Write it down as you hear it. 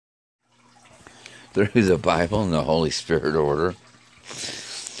through the Bible and the Holy Spirit order.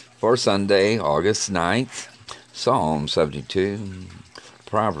 For Sunday, August 9th, Psalm 72,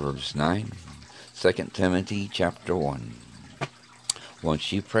 Proverbs 9, 2 Timothy chapter 1.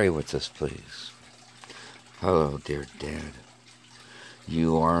 Won't you pray with us, please? Hello, dear Dad.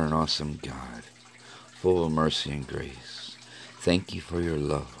 You are an awesome God, full of mercy and grace. Thank you for your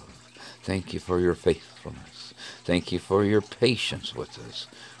love. Thank you for your faithfulness. Thank you for your patience with us.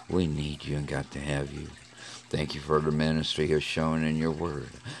 We need you and got to have you. Thank you for the ministry you have shown in your word,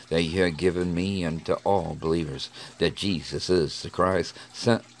 that you have given me and to all believers, that Jesus is the Christ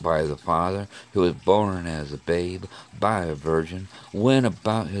sent by the Father, who was born as a babe by a virgin, went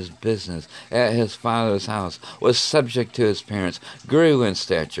about his business at his Father's house, was subject to his parents, grew in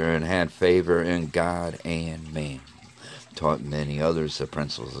stature, and had favor in God and man. Taught many others the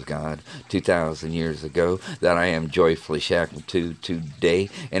principles of God 2,000 years ago, that I am joyfully shackled to today,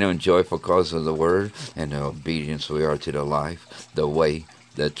 and am joyful because of the word and the obedience we are to the life, the way,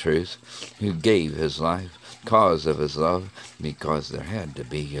 the truth, who gave his life, cause of his love, because there had to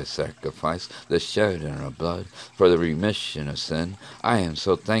be a sacrifice, the shedding of blood for the remission of sin. I am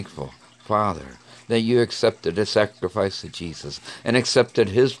so thankful, Father, that you accepted the sacrifice of Jesus and accepted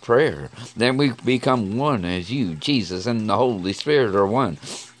his prayer. Then we become one as you, Jesus, and the Holy Spirit are one.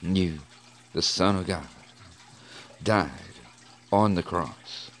 You, the Son of God, died on the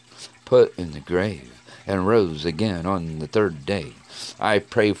cross, put in the grave, and rose again on the third day. I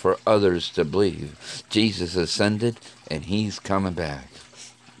pray for others to believe Jesus ascended and he's coming back.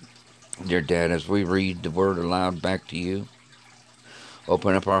 Dear Dad, as we read the word aloud back to you,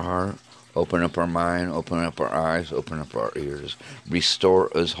 open up our heart, open up our mind, open up our eyes, open up our ears.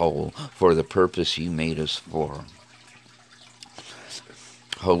 Restore us whole for the purpose you made us for.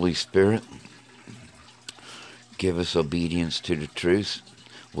 Holy Spirit, give us obedience to the truth.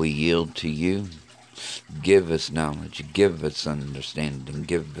 We yield to you. Give us knowledge, give us understanding,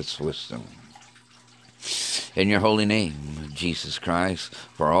 give us wisdom. In your holy name, Jesus Christ,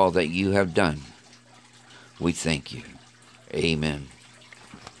 for all that you have done, we thank you. Amen.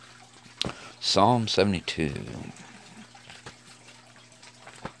 Psalm 72.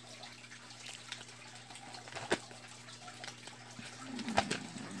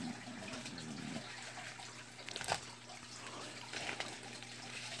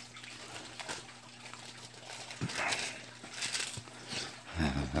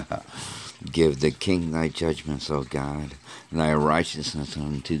 Give the king thy judgments, O God, and thy righteousness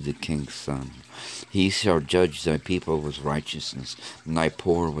unto the king's son. He shall judge thy people with righteousness, and thy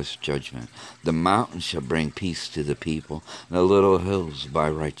poor with judgment. The mountains shall bring peace to the people, and the little hills by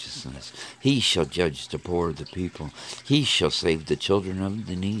righteousness. He shall judge the poor of the people. He shall save the children of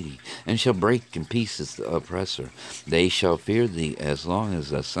the needy, and shall break in pieces the oppressor. They shall fear thee as long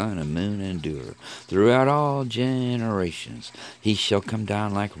as the sun and moon endure, throughout all generations. He shall come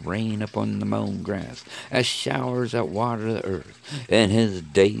down like rain upon the mown grass, as showers that water the earth. In his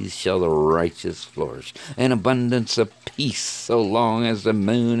days shall the righteous flourish, and abundance of peace so long as the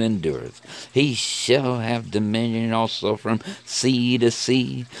moon endureth. He shall have dominion also from sea to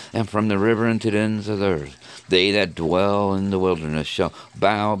sea, and from the river unto the ends of the earth. They that dwell in the wilderness shall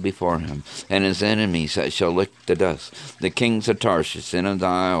bow before him, and his enemies shall lick the dust. The kings of Tarshish and of the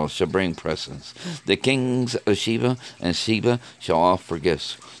isles shall bring presents. The kings of Sheba and Seba shall offer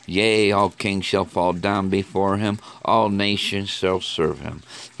gifts. Yea, all kings shall fall down before him, all nations shall serve him.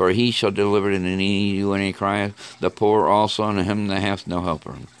 For he shall deliver the needy when he crieth, the poor also, and him that hath no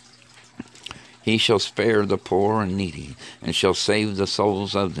helper. He shall spare the poor and needy, and shall save the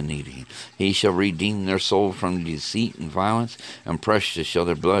souls of the needy. He shall redeem their soul from deceit and violence, and precious shall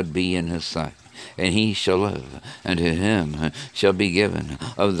their blood be in his sight. And he shall live, and to him shall be given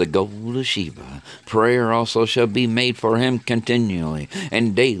of the gold of Sheba. Prayer also shall be made for him continually,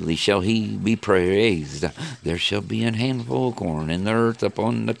 and daily shall he be praised. There shall be an handful of corn in the earth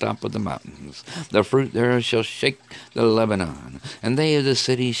upon the top of the mountains. The fruit thereof shall shake the Lebanon, and they of the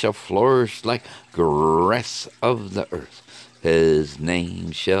city shall flourish like grass of the earth. His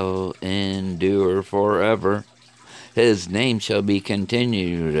name shall endure forever. His name shall be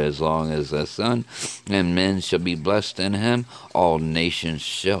continued as long as the sun, and men shall be blessed in him. All nations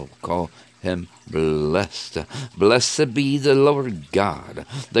shall call him blessed. Blessed be the Lord God,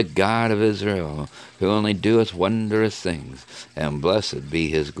 the God of Israel, who only doeth wondrous things. And blessed be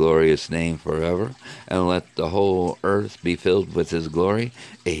his glorious name forever. And let the whole earth be filled with his glory.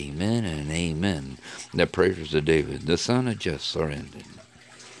 Amen and amen. The prayers of David, the son of Jesse, are ended.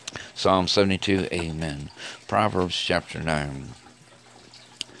 Psalm 72, amen. Proverbs chapter 9.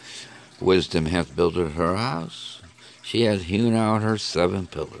 Wisdom hath builded her house. She hath hewn out her 7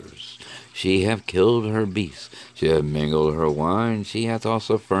 pillars. She hath killed her beasts, she hath mingled her wine, she hath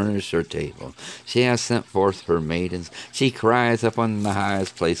also furnished her table. She hath sent forth her maidens, she crieth upon the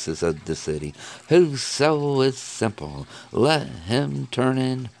highest places of the city. Whoso is simple, let him turn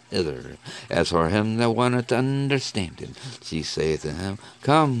in hither. As for him that wanteth understanding, she saith to him,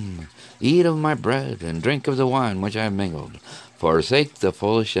 Come, eat of my bread, and drink of the wine which I have mingled. Forsake the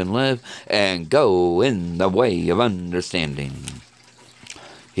foolish and live, and go in the way of understanding.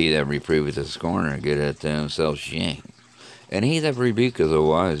 He that reproveth a scorner getteth to himself shame, and he that rebuketh a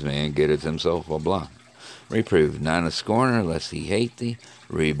wise man getteth himself a blot. Reprove not a scorner, lest he hate thee.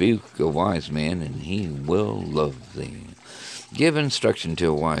 Rebuke a wise man, and he will love thee. Give instruction to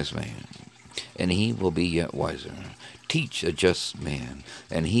a wise man, and he will be yet wiser. Teach a just man,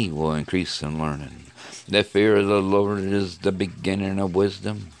 and he will increase in learning. The fear of the Lord is the beginning of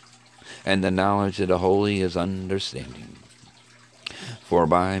wisdom, and the knowledge of the holy is understanding. For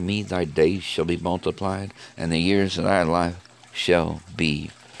by me thy days shall be multiplied, and the years of thy life shall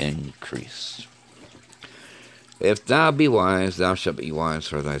be increased. If thou be wise, thou shalt be wise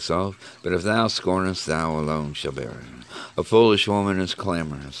for thyself, but if thou scornest, thou alone shalt bear it. A foolish woman is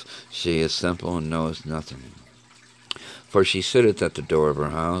clamorous, she is simple and knoweth nothing. For she sitteth at the door of her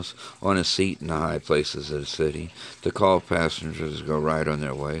house, on a seat in the high places of the city, to call passengers to go right on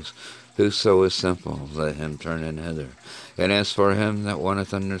their ways. Whoso is simple, let him turn in hither. And as for him that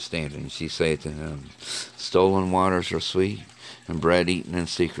wanteth understanding, she saith to him, Stolen waters are sweet, and bread eaten in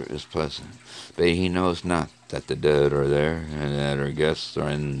secret is pleasant. But he knows not that the dead are there, and that her guests are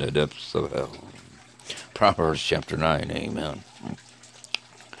in the depths of hell. Proverbs chapter 9, amen.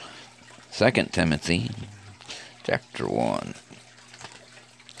 2 Timothy chapter 1.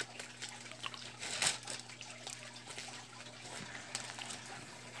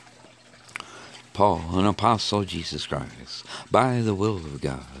 Paul, an apostle of Jesus Christ, by the will of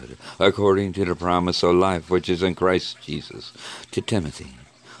God, according to the promise of life which is in Christ Jesus, to Timothy,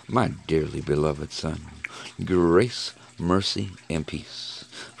 my dearly beloved son, grace, mercy, and peace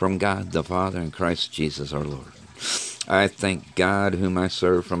from God the Father and Christ Jesus our Lord. I thank God, whom I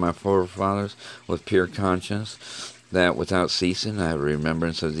serve from my forefathers with pure conscience, that without ceasing I have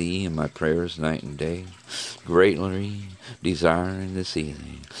remembrance of thee in my prayers night and day, greatly desiring to see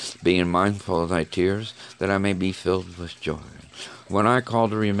thee, being mindful of thy tears, that I may be filled with joy. When I call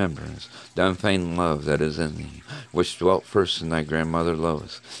to remembrance the unfeigned love that is in thee, which dwelt first in thy grandmother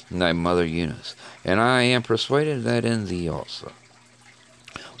Lois and thy mother Eunice, and I am persuaded that in thee also.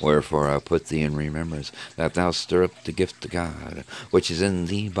 Wherefore I put thee in remembrance, that thou stir up the gift of God, which is in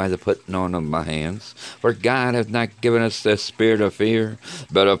thee by the putting on of my hands. For God hath not given us the spirit of fear,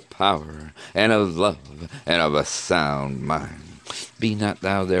 but of power, and of love, and of a sound mind. Be not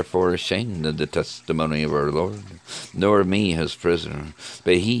thou therefore ashamed of the testimony of our Lord, nor of me his prisoner,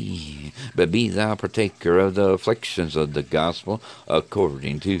 but be thou partaker of the afflictions of the gospel,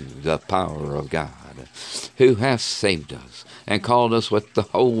 according to the power of God, who hath saved us, and called us with the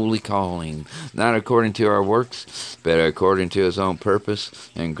holy calling, not according to our works, but according to his own purpose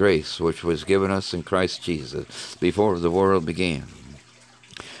and grace, which was given us in Christ Jesus before the world began,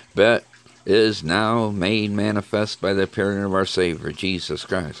 but is now made manifest by the appearing of our Savior, Jesus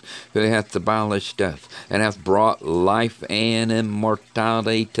Christ, who hath abolished death, and hath brought life and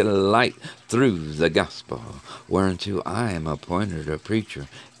immortality to light through the gospel, whereunto I am appointed a preacher,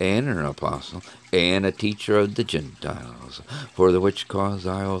 and an apostle, and a teacher of the Gentiles, for the which cause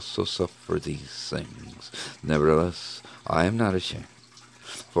I also suffer these things. Nevertheless, I am not ashamed,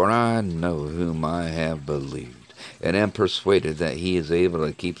 for I know whom I have believed, and am persuaded that he is able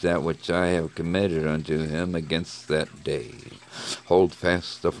to keep that which I have committed unto him against that day. Hold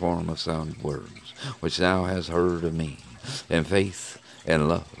fast the form of sound words, which thou hast heard of me, in faith and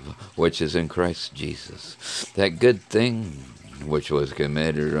love, which is in Christ Jesus. That good thing which was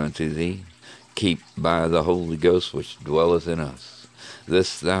committed unto thee, keep by the Holy Ghost which dwelleth in us.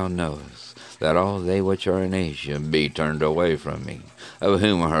 This thou knowest, that all they which are in Asia be turned away from me, of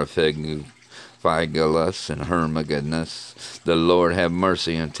whom are Phygelus and Hermogenes. The Lord have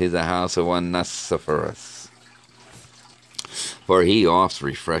mercy unto the house of Onesiphorus. For he oft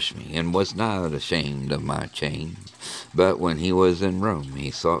refreshed me, and was not ashamed of my chain. But when he was in Rome,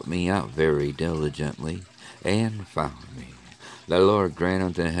 he sought me out very diligently, and found me. The Lord grant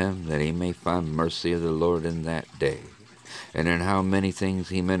unto him that he may find mercy of the Lord in that day. And in how many things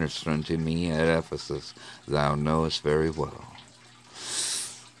he ministered unto me at Ephesus, thou knowest very well.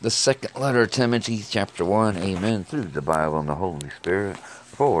 The second letter of Timothy, chapter 1, amen, through the Bible and the Holy Spirit,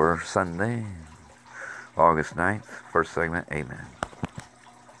 for Sunday, August 9th, first segment, amen.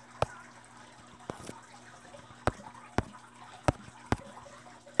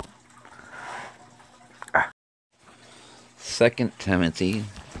 2 Timothy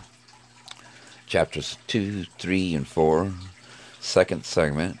chapters 2, 3, and 4, second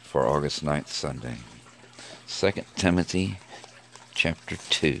segment for August 9th, Sunday. 2 Timothy chapter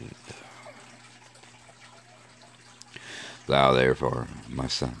 2. Thou therefore, my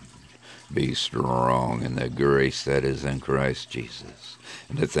son, be strong in the grace that is in Christ Jesus,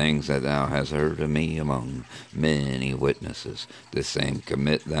 and the things that thou hast heard of me among many witnesses, the same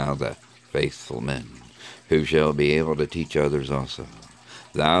commit thou to faithful men, who shall be able to teach others also.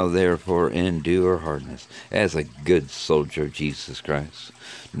 Thou therefore endure hardness, as a good soldier of Jesus Christ.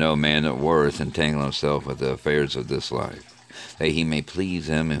 No man that warreth entangle himself with the affairs of this life, that he may please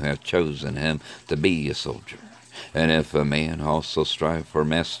him who hath chosen him to be a soldier. And if a man also strive for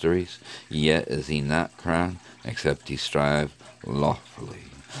masteries, yet is he not crowned, except he strive lawfully.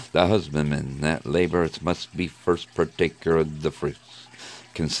 The husbandman that laboureth must be first partaker of the fruits.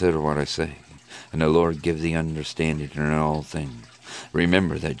 Consider what I say, and the Lord give thee understanding in all things.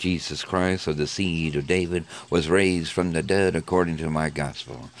 Remember that Jesus Christ of the seed of David was raised from the dead according to my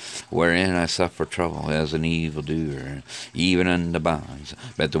gospel, wherein I suffer trouble as an evildoer, even unto bonds,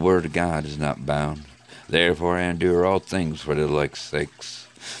 but the word of God is not bound. Therefore I endure all things for the elect's sakes,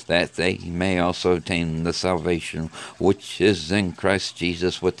 that they may also obtain the salvation which is in Christ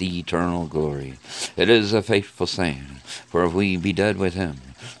Jesus with the eternal glory. It is a faithful saying, for if we be dead with him,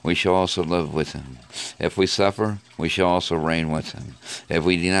 we shall also live with him. If we suffer, we shall also reign with him. If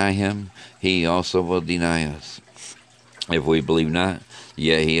we deny him, he also will deny us. If we believe not,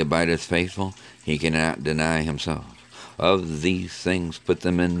 yet he abideth faithful, he cannot deny himself. Of these things put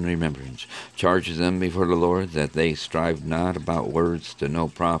them in remembrance. Charge them before the Lord, that they strive not about words to no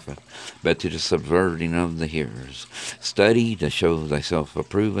profit, but to the subverting of the hearers. Study to show thyself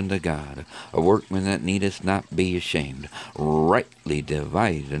approved unto God, a workman that needeth not be ashamed, rightly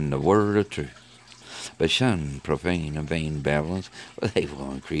dividing the word of truth. But shun profane and vain babblings, for they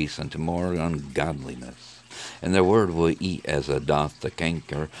will increase unto more ungodliness. And their word will eat as a doth the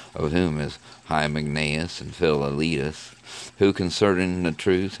canker, of whom is Hymenaeus and Philetus, who concerning the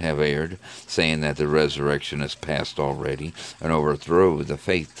truth have erred, saying that the resurrection is past already, and overthrow the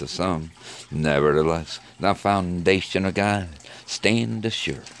faith of some. Nevertheless, the foundation of God stand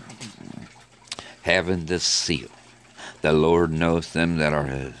assured, having this seal, the Lord knoweth them that are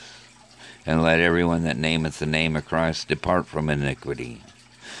his. And let everyone that nameth the name of Christ depart from iniquity.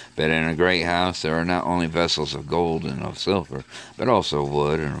 But in a great house there are not only vessels of gold and of silver, but also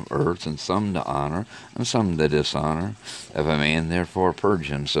wood and of earth, and some to honor, and some to dishonor. If a man therefore purge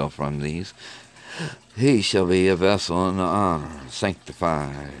himself from these, he shall be a vessel unto honor,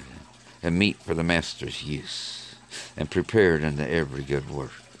 sanctified, and meet for the master's use, and prepared unto every good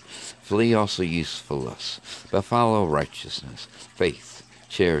work. Flee also useful lusts, but follow righteousness, faith,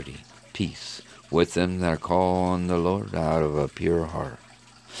 charity, peace, with them that are called on the Lord out of a pure heart.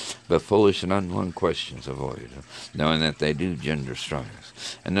 But foolish and unwise questions avoid, knowing that they do gender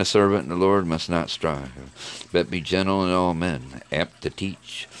strife. And the servant and the Lord must not strive, but be gentle in all men, apt to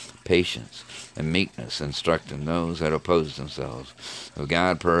teach, patience, and meekness, instructing those that oppose themselves. Of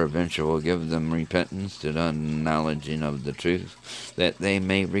God peradventure will give them repentance to the acknowledging of the truth, that they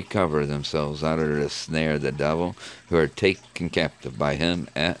may recover themselves out of the snare of the devil, who are taken captive by him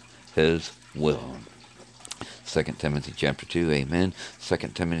at his will. 2 Timothy chapter 2, amen. 2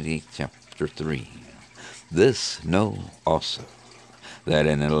 Timothy chapter 3. This know also, that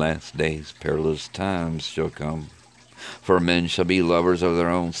in the last days perilous times shall come. For men shall be lovers of their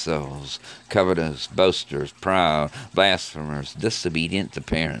own selves, covetous, boasters, proud, blasphemers, disobedient to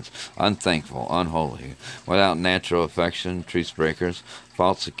parents, unthankful, unholy, without natural affection, truce breakers,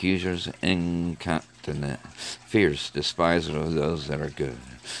 false accusers, incontinent, fierce, despisers of those that are good,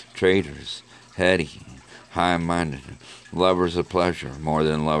 traitors, heady, high-minded, lovers of pleasure more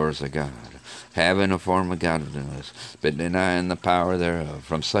than lovers of God, having a form of godliness, but denying the power thereof.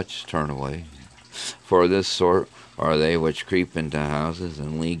 From such turn away. For this sort are they which creep into houses,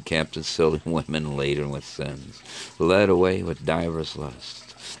 and lead captive silly women laden with sins, led away with divers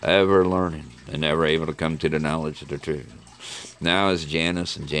lusts, ever learning, and never able to come to the knowledge of the truth. Now as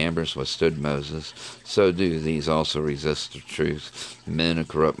Jannes and Jambres withstood Moses, so do these also resist the truth. Men of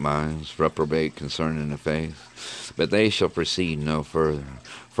corrupt minds, reprobate concerning the faith. But they shall proceed no further,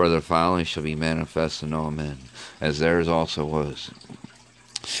 for their folly shall be manifest in all men, as theirs also was.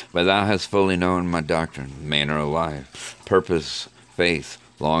 But thou hast fully known my doctrine, manner of life, purpose, faith,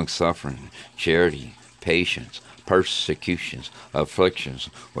 long-suffering, charity, patience, persecutions, afflictions,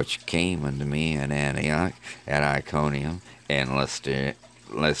 which came unto me in Antioch, at Iconium, and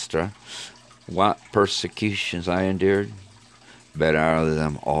Lystra. What persecutions I endured, but out of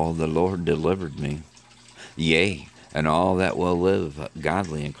them all the Lord delivered me. Yea, and all that will live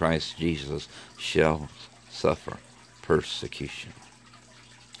godly in Christ Jesus shall suffer persecution.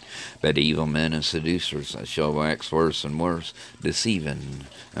 But evil men and seducers shall wax worse and worse, deceiving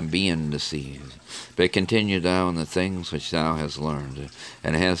and being deceived. But continue thou in the things which thou hast learned,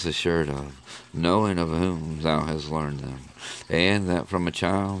 and hast assured of, knowing of whom thou hast learned them, and that from a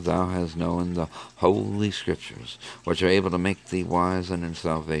child thou hast known the holy Scriptures, which are able to make thee wise unto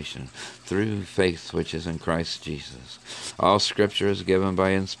salvation, through faith which is in Christ Jesus. All Scripture is given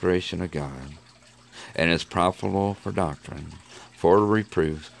by inspiration of God, and is profitable for doctrine, for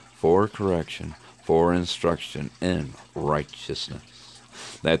reproof, for correction, for instruction in righteousness,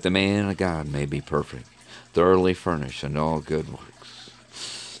 that the man of God may be perfect, thoroughly furnished in all good works.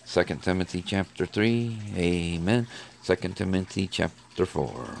 2 Timothy chapter 3, amen. 2 Timothy chapter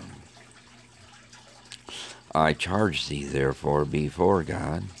 4. I charge thee therefore before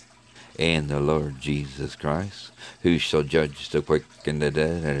God and the Lord Jesus Christ, who shall judge the quick and the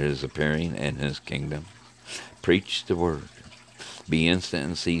dead at his appearing in his kingdom. Preach the word. Be instant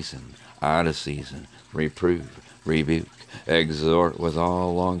in season, out of season, reprove, rebuke, exhort with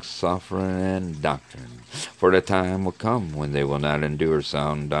all longsuffering and doctrine. For the time will come when they will not endure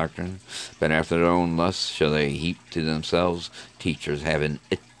sound doctrine, but after their own lusts shall they heap to themselves teachers having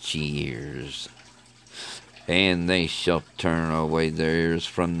itchy ears. And they shall turn away their ears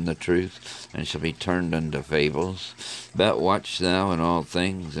from the truth, and shall be turned unto fables. But watch thou in all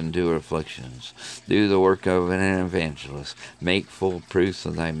things, endure afflictions. Do the work of an evangelist. Make full proof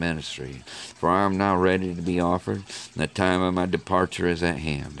of thy ministry. For I am now ready to be offered, and the time of my departure is at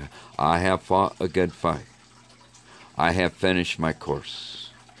hand. I have fought a good fight. I have finished my course.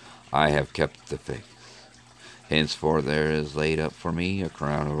 I have kept the faith. Henceforth there is laid up for me a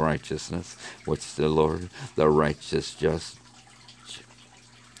crown of righteousness, which the Lord, the righteous judge,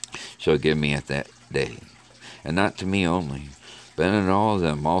 shall give me at that day. And not to me only, but in all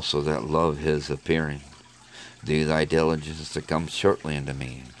them also that love his appearing. Do thy diligence to come shortly unto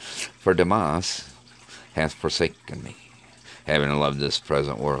me. For Demas hath forsaken me, having loved this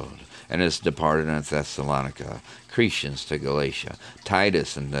present world, and is departed unto Thessalonica, Cretans to Galatia,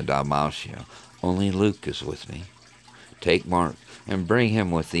 Titus unto Dalmatia. Only Luke is with me. Take Mark, and bring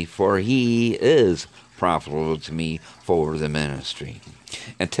him with thee, for he is profitable to me for the ministry.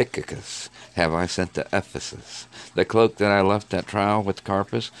 And Tychicus have I sent to Ephesus. The cloak that I left at trial with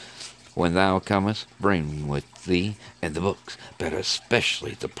Carpus, when thou comest, bring with thee, and the books, but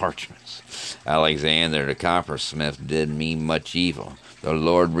especially the parchments. Alexander the coppersmith did me much evil. The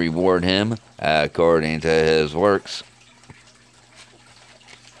Lord reward him according to his works.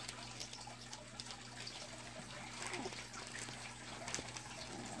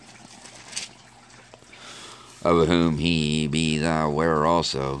 Of whom he be thou aware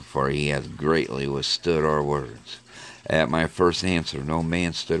also, for he hath greatly withstood our words. At my first answer no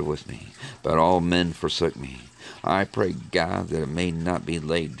man stood with me, but all men forsook me. I pray God that it may not be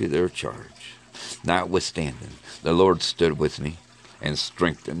laid to their charge. Notwithstanding, the Lord stood with me, and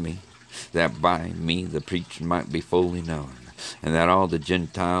strengthened me, that by me the preaching might be fully known, and that all the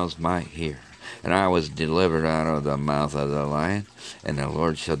Gentiles might hear. And I was delivered out of the mouth of the lion, and the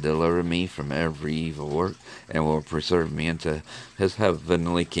Lord shall deliver me from every evil work, and will preserve me into his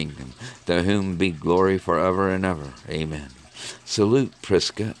heavenly kingdom, to whom be glory forever and ever. Amen. Salute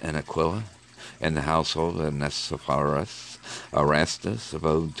Prisca and Aquila, and the household of Onesiphorus. Erastus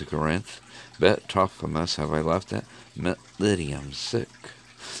abode to Corinth, but Trophimus have I left at Miletum sick.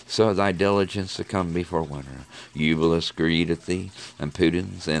 So thy diligence to come before winter. Eubulus greeteth thee, and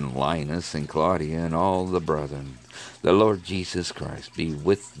Pudens, and Linus, and Claudia, and all the brethren. The Lord Jesus Christ be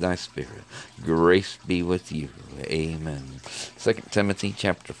with thy spirit. Grace be with you. Amen. 2 Timothy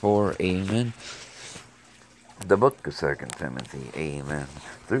chapter 4, amen. The book of 2 Timothy, amen.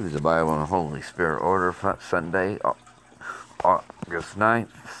 Through the Bible and the Holy Spirit order, Sunday, August 9th,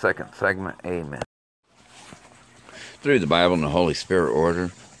 second segment, amen. Through the Bible and the Holy Spirit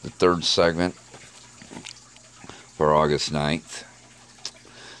order, the third segment for August 9th.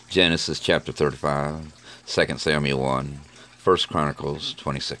 Genesis chapter 35, 2 Samuel 1, 1 Chronicles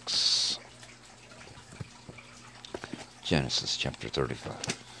 26. Genesis chapter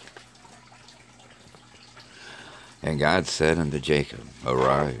 35. And God said unto Jacob,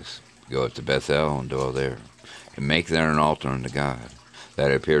 Arise, go up to Bethel, and dwell there, and make there an altar unto God,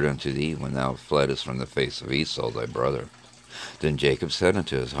 that appeared unto thee when thou fleddest from the face of Esau thy brother. Then Jacob said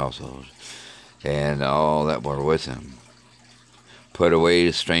unto his household, and all that were with him, Put away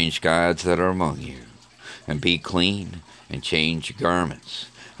the strange gods that are among you, and be clean, and change your garments,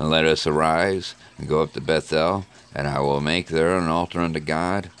 and let us arise, and go up to Bethel, and I will make there an altar unto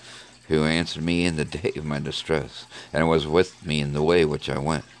God, who answered me in the day of my distress, and was with me in the way which I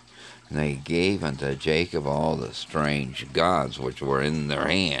went. And they gave unto Jacob all the strange gods which were in their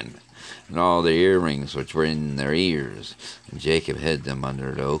hand, and all the earrings which were in their ears. And Jacob hid them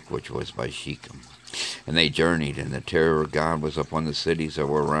under the oak which was by Shechem. And they journeyed, and the terror of God was upon the cities that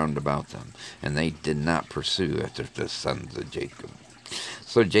were round about them, and they did not pursue after the sons of Jacob.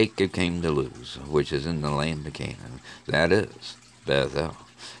 So Jacob came to Luz, which is in the land of Canaan, that is, Bethel,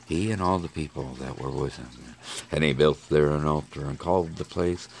 he and all the people that were with him. And he built there an altar, and called the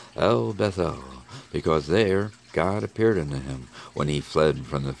place El Bethel, because there God appeared unto him when he fled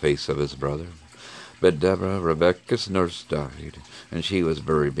from the face of his brother. But Deborah, Rebekah's nurse, died, and she was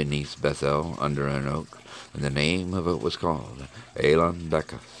buried beneath Bethel under an oak, and the name of it was called Elon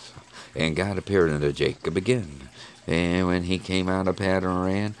Beketh. And God appeared unto Jacob again, and when he came out of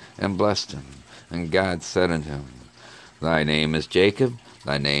Padan and blessed him, and God said unto him, Thy name is Jacob,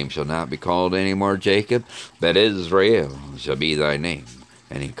 thy name shall not be called any more Jacob, but Israel shall be thy name.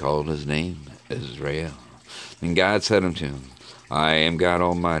 And he called his name Israel. And God said unto him, I am God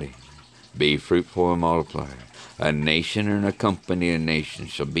Almighty. Be fruitful and multiply. A nation and a company of nations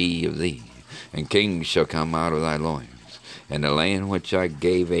shall be of thee, and kings shall come out of thy loins. And the land which I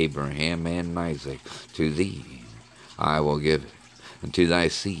gave Abraham and Isaac to thee, I will give it, and to thy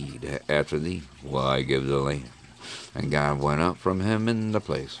seed after thee will I give the land. And God went up from him in the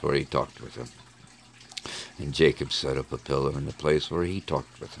place where he talked with him. And Jacob set up a pillar in the place where he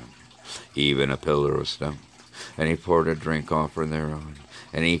talked with him, even a pillar of stone. And he poured a drink offering thereon,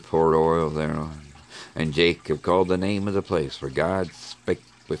 and he poured oil thereon. And Jacob called the name of the place where God spake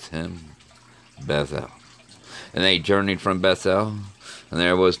with him Bethel. And they journeyed from Bethel, and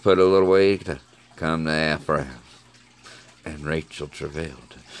there was put a little way to come to Ephraim. And Rachel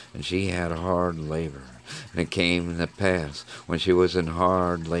travailed, and she had hard labor. And it came to pass, when she was in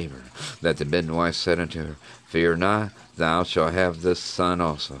hard labor, that the midwife said unto her, Fear not, thou shalt have this son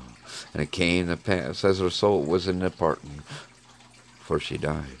also. And it came to pass, as her soul was in departing, for she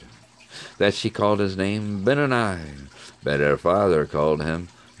died, that she called his name Benoni, but her father called him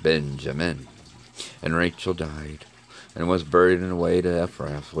Benjamin. And Rachel died, and was buried in the way to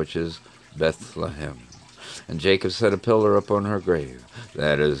Ephraim, which is Bethlehem. And Jacob set a pillar upon her grave,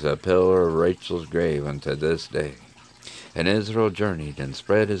 that is a pillar of Rachel's grave unto this day. And Israel journeyed, and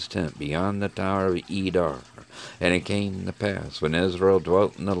spread his tent beyond the tower of Edar. And it came to pass, when Israel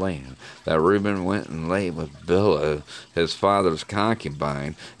dwelt in the land, that Reuben went and lay with Bilhah, his father's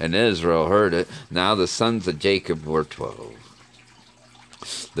concubine, and Israel heard it. Now the sons of Jacob were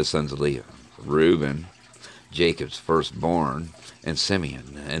 12. The sons of Leah, Reuben, Jacob's firstborn, and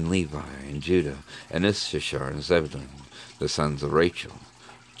Simeon, and Levi, and Judah, and Issachar, and Zebulun. The sons of Rachel,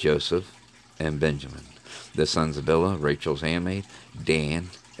 Joseph, and Benjamin. The sons of Bilhah, Rachel's handmaid, Dan,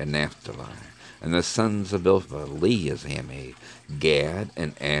 and Naphtali. And the sons of Bilhah, Leah's handmaid, Gad,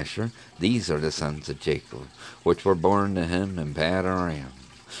 and Asher. These are the sons of Jacob, which were born to him in Padan.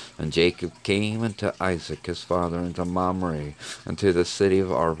 And Jacob came unto Isaac his father, unto Mamre, unto the city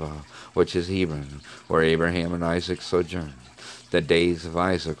of Arba, which is Hebron, where Abraham and Isaac sojourned. The days of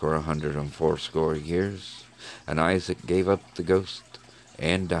Isaac were 180 years, and Isaac gave up the ghost,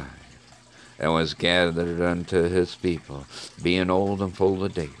 and died, and was gathered unto his people, being old and full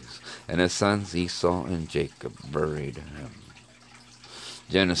of days. And his sons Esau and Jacob buried him.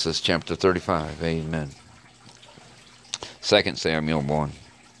 Genesis chapter 35, amen. 2 Samuel 1.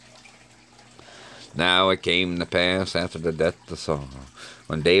 Now it came to pass after the death of Saul,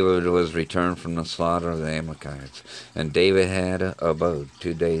 when David was returned from the slaughter of the Amalekites, and David had abode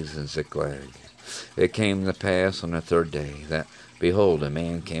 2 days in Ziklag. It came to pass on the 3rd day that, behold, a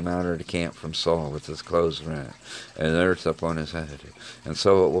man came out of the camp from Saul with his clothes rent, and earth upon his head. And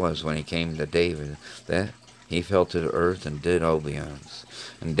so it was, when he came to David, that he fell to the earth and did obeisance.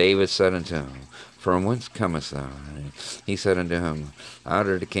 And David said unto him, From whence comest thou? And he said unto him, Out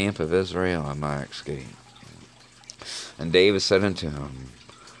of the camp of Israel am I escaped. And David said unto him,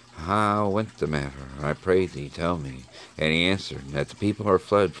 How went the matter? I pray thee, tell me. And he answered, That the people are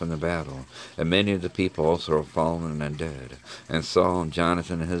fled from the battle, and many of the people also are fallen and dead. And Saul and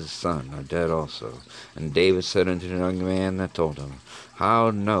Jonathan his son are dead also. And David said unto the young man that told him, How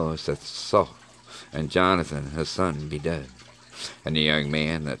knowest that Saul and Jonathan his son be dead? And the young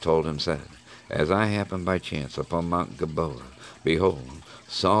man that told him said, As I happened by chance upon Mount Gilboa, behold,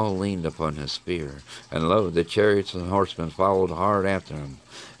 Saul leaned upon his spear, and lo, the chariots and horsemen followed hard after him.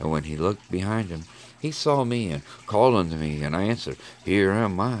 And when he looked behind him, he saw me, and called unto me, and I answered, Here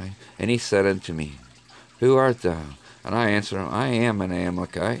am I. And he said unto me, Who art thou? And I answered him, I am an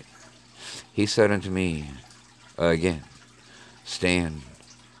Amalekite. He said unto me again, Stand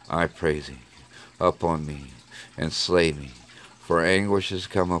I praise thee, upon me, and slay me, for anguish is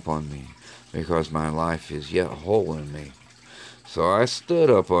come upon me, because my life is yet whole in me. So I stood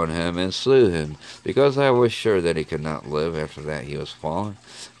upon him and slew him, because I was sure that he could not live after that he was fallen.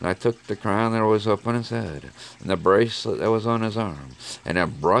 And I took the crown that was upon his head, and the bracelet that was on his arm, and I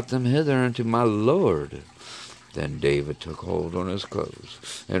brought them hither unto my Lord. Then David took hold on his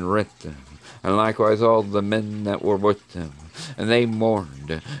clothes, and rent them, and likewise all the men that were with him. And they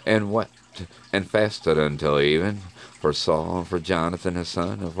mourned, and wept, and fasted until even, for Saul, and for Jonathan his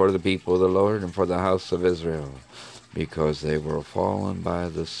son, and for the people of the Lord, and for the house of Israel, because they were fallen by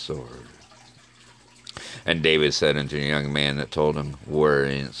the sword. And David said unto the young man that told him,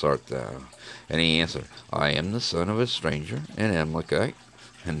 Whence art thou? And he answered, I am the son of a stranger, an Amalekite.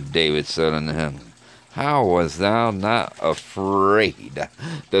 And David said unto him, How wast thou not afraid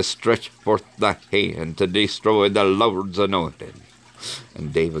to stretch forth thy hand to destroy the Lord's anointed?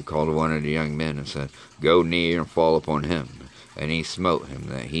 And David called one of the young men and said, Go near and fall upon him. And he smote him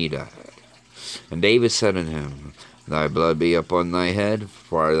that he died. And David said unto him, Thy blood be upon thy head,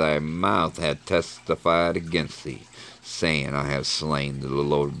 for thy mouth hath testified against thee, saying, I have slain the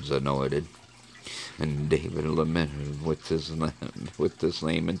Lord's anointed. And David lamented with this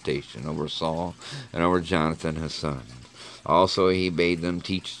lamentation over Saul and over Jonathan his son. Also he bade them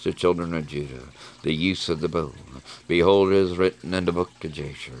teach the children of Judah the use of the bow. Behold, it is written in the book of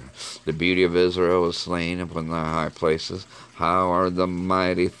Jasher, The beauty of Israel was slain upon the high places. How are the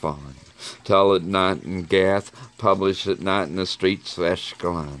mighty fallen? Tell it not in Gath, publish it not in the streets of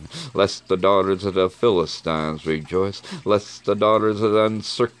Ashkelon, lest the daughters of the Philistines rejoice, lest the daughters of the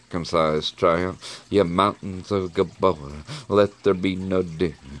uncircumcised triumph. Ye mountains of Gilboa, let there be no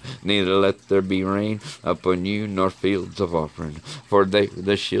dew, neither let there be rain upon you, nor fields of offering. For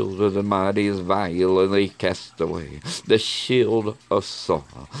the shield of the mighty is violently cast away, the shield of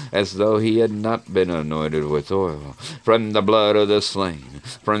Saul, as though he had not been anointed with oil. From the blood of the slain,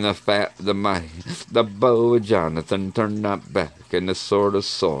 from the fat of the mighty, the bow of Jonathan turned not back, and the sword of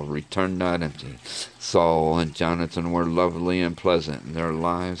Saul returned not empty. Saul and Jonathan were lovely and pleasant in their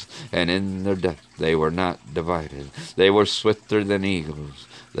lives, and in their death they were not divided. They were swifter than eagles,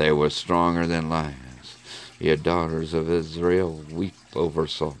 they were stronger than lions. Ye daughters of Israel, weep over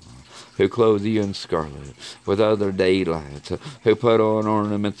Saul, who clothe you in scarlet, with other daylights, who put on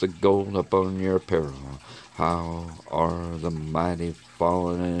ornaments of gold upon your apparel. How are the mighty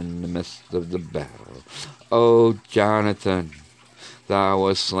fallen in the midst of the battle? O Jonathan, thou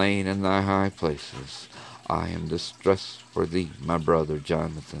wast slain in thy high places. I am distressed for thee, my brother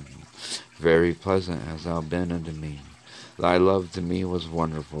Jonathan. Very pleasant hast thou been unto me. Thy love to me was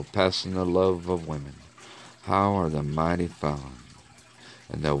wonderful, passing the love of women. How are the mighty fallen,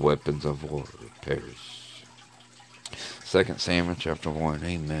 and the weapons of war perish. 2 Samuel chapter 1,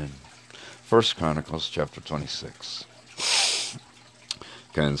 amen. 1 Chronicles chapter 26.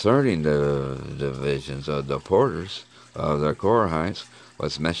 Concerning the divisions of the porters of the Korahites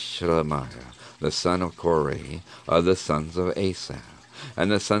was Meshelemiah, the son of Korah, of the sons of Asaph. And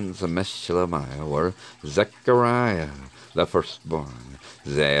the sons of Meshelemiah were Zechariah, the firstborn,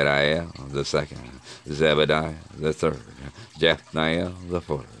 Zariah, the second, Zebediah, the third, Jethniel, the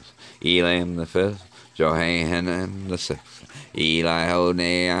fourth, Elam, the fifth, Johanan, the sixth,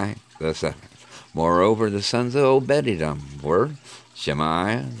 Elihonai, the seventh. Moreover, the sons of Obed-Edom were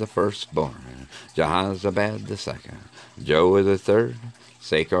Shemaiah, the firstborn, Jehozabad, the second, Joah, the third,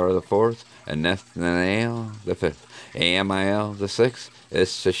 Sakar, the fourth, and Nethanel, the fifth, Amiel, the sixth,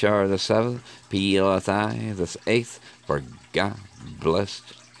 Issachar, the seventh, Pelathai, the eighth, for God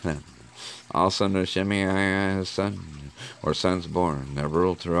blessed them. Also to Shemaiah, his son, were sons born that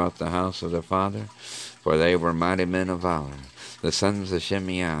ruled throughout the house of their father, for they were mighty men of valor. The sons of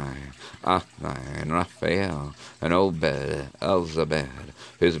Shimei, Othni, and Raphael, and Obed, Elzabad,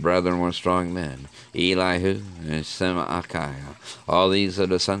 whose brethren were strong men, Elihu, and Semachiah. All these are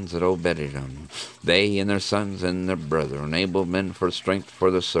the sons of Obed-Edom. They and their sons and their brethren, able men for strength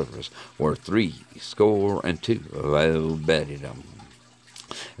for the service, were 62 of Obed-Edom.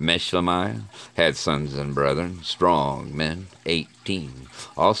 Meshlemiah had sons and brethren, strong men, 18.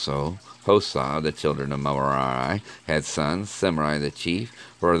 Also, Hosah, the children of Merari, had sons, Simri the chief,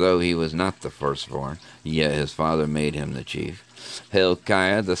 for though he was not the firstborn, yet his father made him the chief.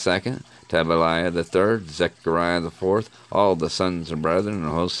 Hilkiah the second, Tabaliah the third, Zechariah the fourth, all the sons and brethren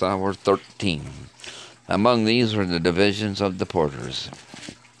of Hosah were 13. Among these were the divisions of the porters,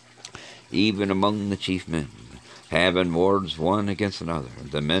 even among the chief men, having wards one against another,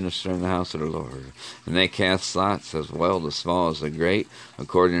 the minister in the house of the Lord. And they cast lots, as well the small as the great,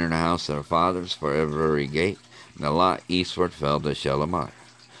 according to the house of their fathers, for every gate. And the lot eastward fell to Shelemiah.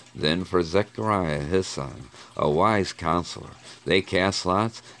 Then for Zechariah his son, a wise counselor, they cast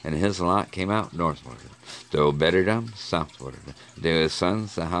lots, and his lot came out northward. To Obed-edom southward. To his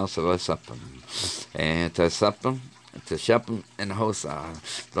sons the house of Usuppim. And to Shuppim and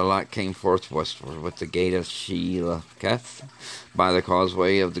Hosah the lot came forth westward, with the gate of Sheelaketh by the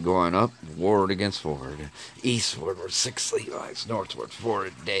causeway of the going up, ward against ward. Eastward were 6 Levites, northward 4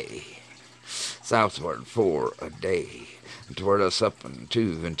 a day, southward 4 a day, and toward Usuppim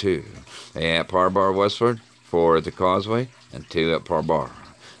 2 and 2. At Parbar westward 4 at the causeway, and 2 at Parbar.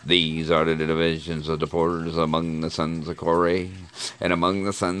 These are the divisions of the porters among the sons of Korah, and among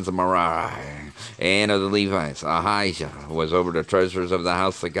the sons of Merari, and of the Levites. Ahijah was over the treasures of the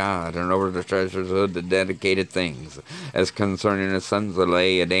house of God, and over the treasures of the dedicated things. As concerning the sons of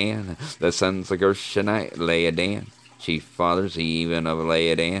Laadan, the sons of Gershonite, Laadan, chief fathers even of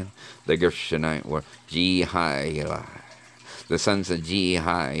Laadan, the Gershonite were Jehieli. The sons of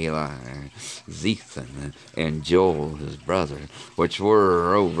Jehieli, Zethan, and Joel his brother, which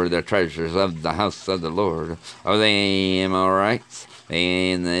were over the treasures of the house of the Lord, of the Amorites,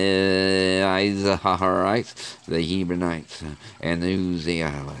 and the Izaharites, the Hebronites, and the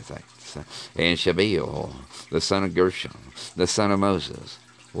Uzzielites, and Shabeal, the son of Gershom, the son of Moses,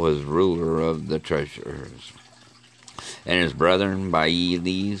 was ruler of the treasures. And his brethren by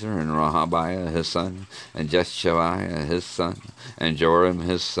Eliezer, and Rehabiah his son, and Jeshabiah his son, and Joram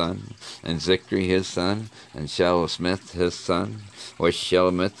his son, and Zichri his son, and Shelomith his son, which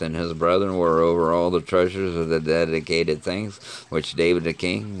Shelomith and his brethren were over all the treasures of the dedicated things, which David the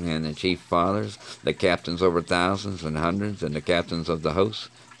king, and the chief fathers, the captains over thousands and hundreds, and the captains of the hosts,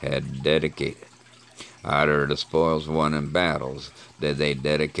 had dedicated. Out of the spoils won in battles did they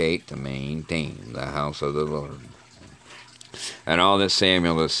dedicate to maintain the house of the Lord. And all that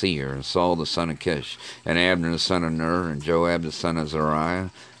Samuel the seer, and Saul the son of Kish, and Abner the son of Ner, and Joab the son of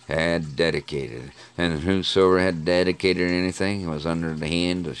Zeruiah had dedicated. And whosoever had dedicated anything was under the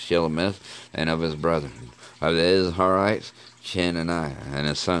hand of Shelomith and of his brethren. Of the Izharites, Chenaniah and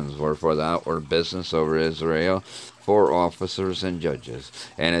his sons were for the outward business over Israel 4 officers and judges.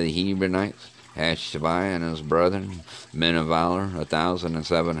 And of the Hebronites, Hashabiah and his brethren, men of valor,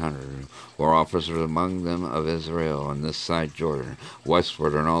 1,700, were officers among them of Israel on this side Jordan,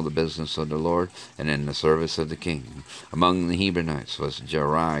 westward in all the business of the Lord, and in the service of the king. Among the Hebronites was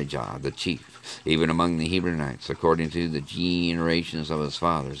Jerijah the chief, even among the Hebronites, according to the generations of his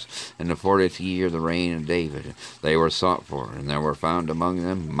fathers. In the 40th year of the reign of David, they were sought for, and there were found among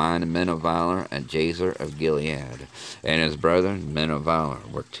them mighty men of valor at Jazer of Gilead. And his brethren, men of valor,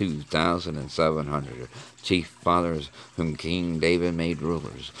 were 2,700, chief fathers whom King David made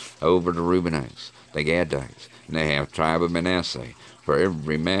rulers over the Reubenites, the Gadites, and the half tribe of Manasseh, for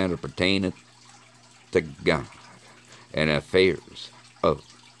every matter pertaineth to God and affairs of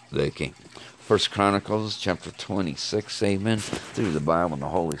the king. 1 Chronicles chapter 26, amen. Through the Bible and the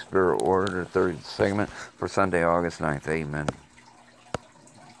Holy Spirit order, third segment for Sunday, August 9th, amen.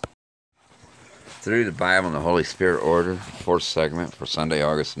 Through the Bible and the Holy Spirit order, fourth segment for Sunday,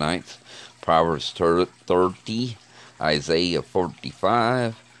 August 9th. Proverbs 30, Isaiah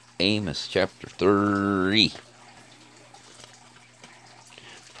 45, Amos chapter 30.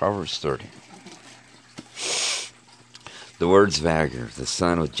 Proverbs 30. The words of Agur, the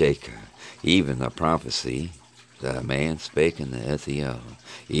son of Jacob, even the prophecy, the man spake in the Ethiel,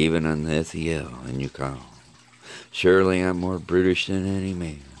 even in the Ethiel, and you call. Surely I'm more brutish than any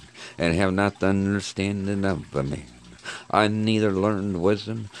man, and have not the understanding of a man. I neither learned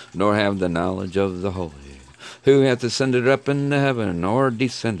wisdom, nor have the knowledge of the holy. Who hath ascended up into heaven, or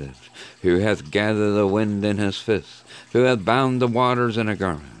descended? Who hath gathered the wind in his fist? Who hath bound the waters in a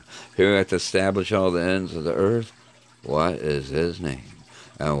garment? Who hath established all the ends of the earth? What is his name?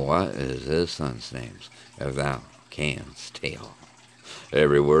 And what is his son's name, if thou canst tell?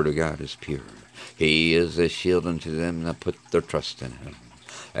 Every word of God is pure. He is a shield unto them that put their trust in him.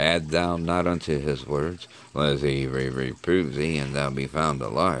 Add thou not unto his words, lest he reprove thee, and thou be found a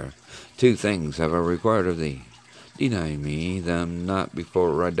liar. 2 things have I required of thee. Deny me them not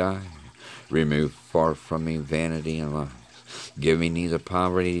before I die. Remove far from me vanity and lies. Give me neither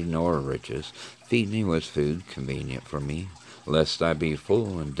poverty nor riches. Feed me with food convenient for me, lest I be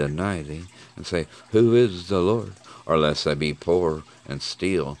full and deny thee, and say, Who is the Lord? Or lest I be poor and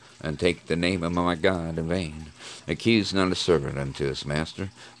steal, and take the name of my God in vain. Accuse not a servant unto his master,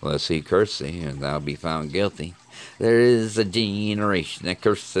 lest he curse thee, and thou be found guilty. There is a generation that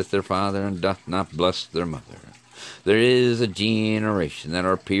curseth their father, and doth not bless their mother. There is a generation that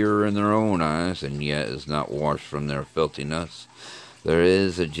are pure in their own eyes, and yet is not washed from their filthiness. There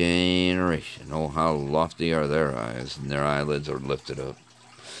is a generation, oh how lofty are their eyes, and their eyelids are lifted up.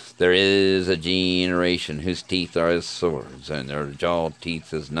 There is a generation whose teeth are as swords, and their jaw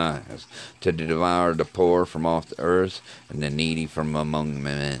teeth as knives, to devour the poor from off the earth, and the needy from among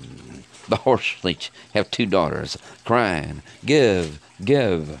men. The horse leech have 2 daughters, crying, Give,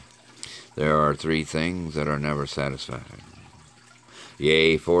 give. There are 3 things that are never satisfied.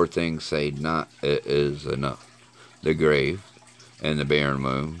 Yea, 4 things say not, it is enough. The grave, and the barren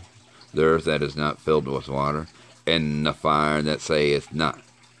womb, the earth that is not filled with water, and the fire that saith not,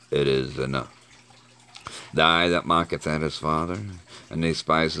 it is enough. The eye that mocketh at his father, and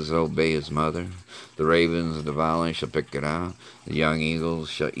despises obey his mother, the ravens of the valley shall pick it out, the young eagles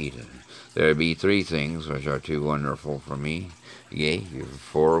shall eat it. There be 3 things which are too wonderful for me, yea,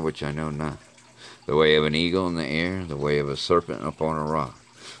 4 which I know not. The way of an eagle in the air, the way of a serpent upon a rock,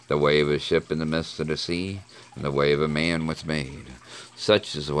 the way of a ship in the midst of the sea, and the way of a man with maid.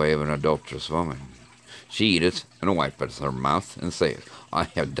 Such is the way of an adulterous woman. She eateth, and wipeth her mouth, and saith, I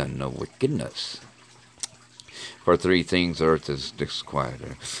have done no wickedness. For 3 things earth is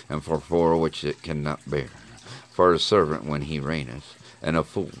disquieted, and for 4 which it cannot bear. For a servant when he reigneth, and a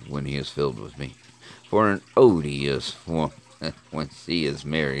fool when he is filled with meat. For an odious woman when she is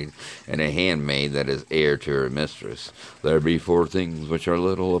married, and a handmaid that is heir to her mistress. There be 4 things which are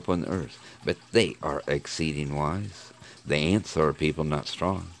little upon the earth, but they are exceeding wise. The ants are a people not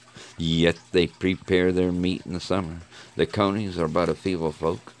strong, yet they prepare their meat in the summer. The conies are but a feeble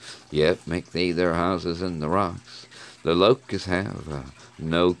folk, yet make they their houses in the rocks. The locusts have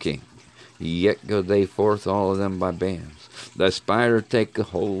no king, yet go they forth all of them by bands. The spider take a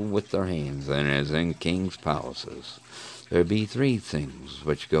hold with their hands, and is in kings' palaces. There be 3 things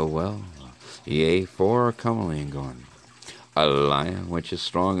which go well, yea, 4 are comely and going. A lion which is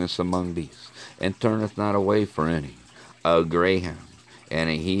strongest among beasts, and turneth not away for any. A greyhound, and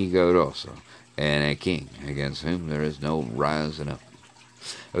a he-goat also, and a king, against whom there is no rising up.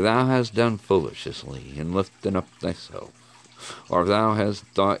 If thou hast done foolishly, and lifted up thyself, or if thou hast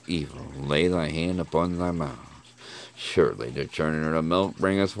thought evil, lay thy hand upon thy mouth. Surely the churning of the milk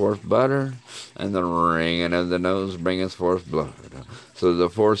bringeth forth butter, and the wringing of the nose bringeth forth blood. So the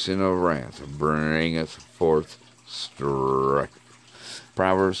forcing of wrath bringeth forth strife.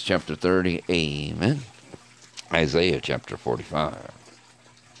 Proverbs chapter 30, amen. Isaiah chapter 45.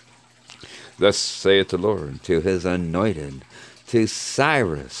 Thus saith the Lord to his anointed, to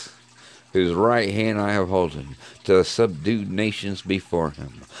Cyrus, whose right hand I have holden, to subdue nations before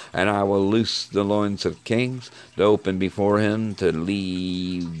him. And I will loose the loins of kings, to open before him to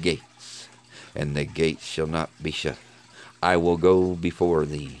leave gates, and the gates shall not be shut. I will go before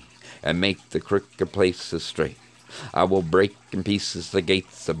thee, and make the crooked places straight. I will break in pieces the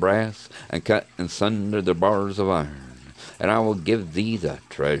gates of brass, and cut in sunder the bars of iron. And I will give thee the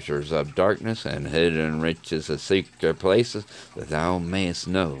treasures of darkness, and hidden riches of secret places, that thou mayest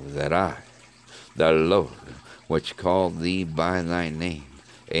know that I, the Lord, which called thee by thy name,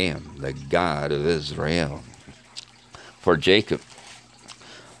 am the God of Israel. For Jacob,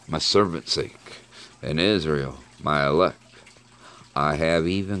 my servant's sake, and Israel, my elect, I have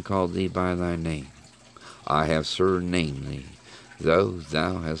even called thee by thy name. I have surnamed thee, though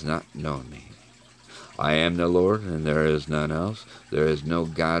thou hast not known me. I am the Lord, and there is none else. There is no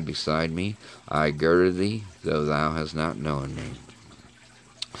God beside me. I girded thee, though thou hast not known me.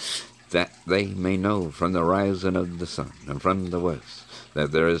 That they may know from the rising of the sun, and from the west,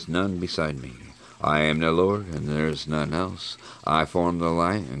 that there is none beside me. I am the Lord, and there is none else. I form the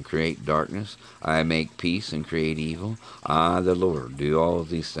light and create darkness. I make peace and create evil. I, the Lord, do all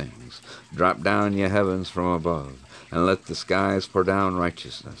these things. Drop down ye heavens from above, and let the skies pour down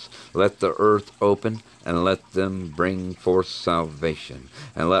righteousness. Let the earth open, and let them bring forth salvation,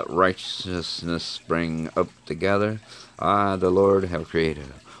 and let righteousness spring up together. I, the Lord, have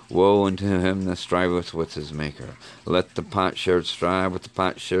created. Woe unto him that striveth with his maker. Let the potsherds strive with the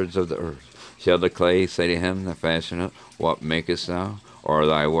potsherds of the earth. Shall the clay say to him that fashioneth, What makest thou? Or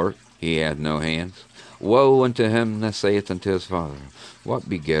thy work? He hath no hands. Woe unto him that saith unto his father, What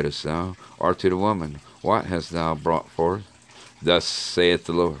begettest thou? Or to the woman, What hast thou brought forth? Thus saith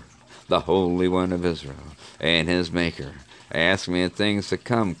the Lord, the Holy One of Israel, and his Maker. Ask me of things to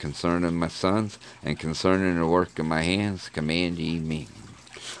come concerning my sons, and concerning the work of my hands command ye me.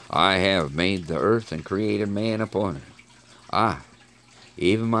 I have made the earth and created man upon it. I,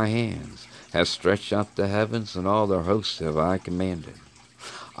 even my hands, have stretched out the heavens, and all their hosts have I commanded.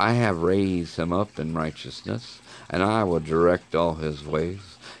 I have raised him up in righteousness, and I will direct all his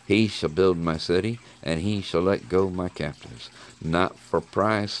ways. He shall build my city, and he shall let go my captives, not for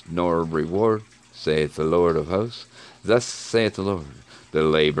price nor reward, saith the Lord of hosts. Thus saith the Lord, the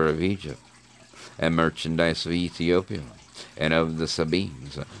labor of Egypt, and merchandise of Ethiopia, and of the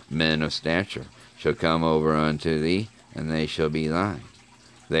Sabines, men of stature, shall come over unto thee, and they shall be thine.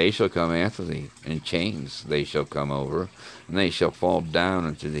 They shall come after thee, in chains they shall come over, and they shall fall down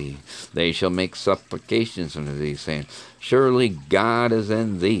unto thee. They shall make supplications unto thee, saying, Surely God is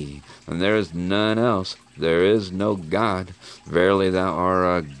in thee, and there is none else. There is no God. Verily thou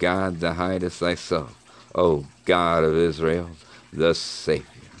art a God that hidest thyself, O God of Israel, the Savior.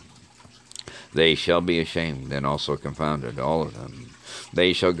 They shall be ashamed and also confounded, all of them.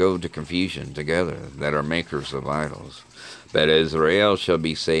 They shall go to confusion together that are makers of idols. But Israel shall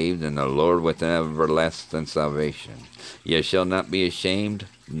be saved, and the Lord with everlasting salvation. Ye shall not be ashamed,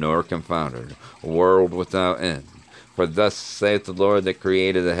 nor confounded, world without end. For thus saith the Lord that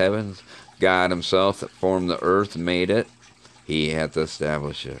created the heavens, God himself that formed the earth and made it. He hath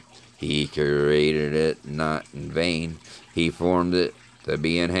established it. He created it not in vain. He formed it to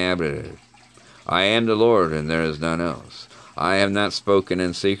be inhabited. I am the Lord, and there is none else. I have not spoken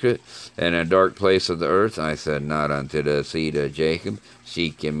in secret. In a dark place of the earth I said not unto the seed of Jacob,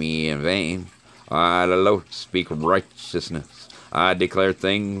 Seek ye me in vain. I, the Lord, speak righteousness. I declare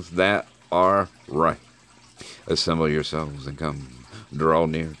things that are right. Assemble yourselves and come, draw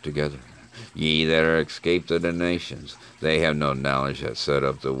near together. Ye that are escaped of the nations, they have no knowledge that set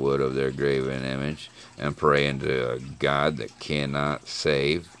up the wood of their graven image, and pray unto a God that cannot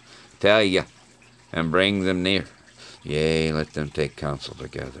save. Tell ye, and bring them near. Yea, let them take counsel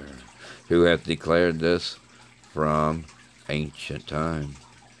together. Who hath declared this from ancient time?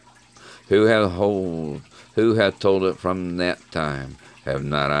 Who hath told it from that time? Have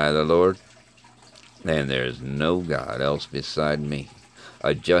not I the Lord? And there is no God else beside me,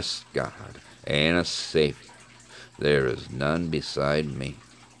 a just God and a Savior. There is none beside me.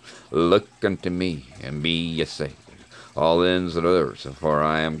 Look unto me, and be ye saved, all ends of the earth, for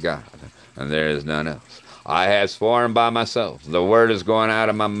I am God, and there is none else. I have sworn by myself, the word is going out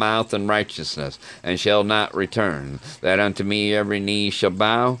of my mouth in righteousness, and shall not return, that unto me every knee shall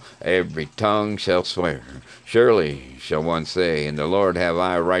bow, every tongue shall swear. Surely shall one say, In the Lord have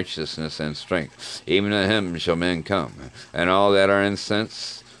I righteousness and strength. Even to him shall men come, and all that are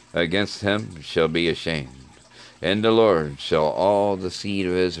incensed against him shall be ashamed. In the Lord shall all the seed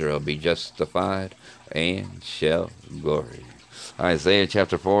of Israel be justified, and shall glory. Isaiah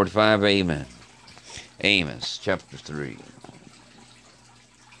chapter 45, amen. Amos chapter 3.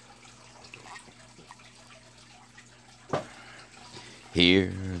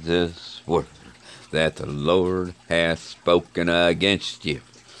 Hear this word that the Lord hath spoken against you,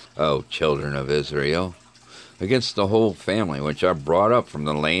 O children of Israel, against the whole family which I brought up from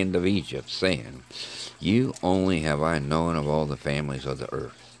the land of Egypt, saying, You only have I known of all the families of the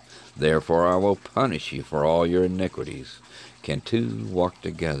earth. Therefore I will punish you for all your iniquities. Can two walk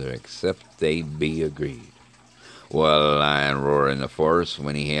together except they be agreed? Will a lion roar in the forest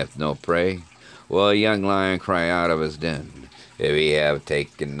when he hath no prey? Will a young lion cry out of his den, if he have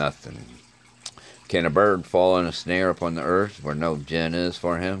taken nothing? Can a bird fall in a snare upon the earth, where no gin is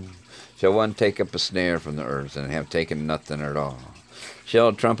for him? Shall one take up a snare from the earth, and have taken nothing at all? Shall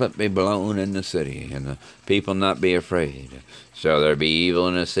a trumpet be blown in the city, and the people not be afraid? Shall there be evil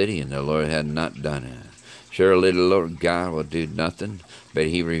in the city, and the Lord had not done it? Surely the Lord God will do nothing, but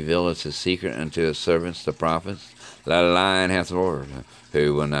he revealeth his secret unto his servants the prophets. The lion hath roared,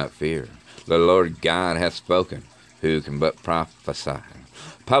 who will not fear? The Lord God hath spoken, who can but prophesy?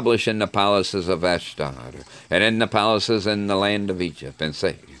 Publish in the palaces of Ashdod, and in the palaces in the land of Egypt, and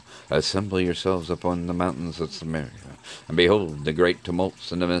say, Assemble yourselves upon the mountains of Samaria, and behold the great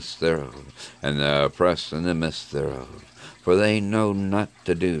tumults in the midst thereof, and the oppressed in the midst thereof. For they know not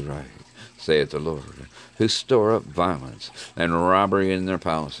to do right, saith the Lord, who store up violence and robbery in their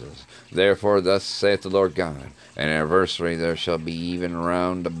palaces. Therefore thus saith the Lord God, An adversary there shall be even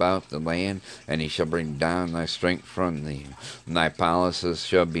round about the land, and he shall bring down thy strength from thee, and thy palaces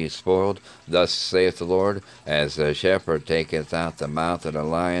shall be spoiled. Thus saith the Lord, As the shepherd taketh out the mouth of the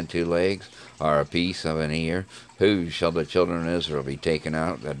lion 2 legs, or a piece of an ear, who shall the children of Israel be taken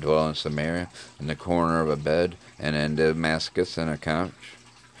out that dwell in Samaria, in the corner of a bed, and in Damascus in a couch?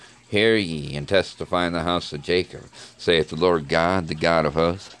 Hear ye, and testify in the house of Jacob, saith the Lord God, the God of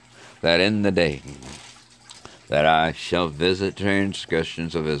hosts, that in the day that I shall visit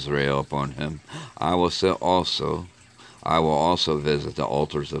transgressions of Israel upon him, I will also visit the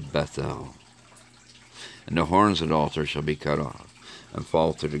altars of Bethel. And the horns of the altar shall be cut off, and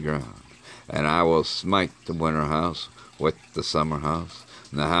fall to the ground. And I will smite the winter house with the summer house,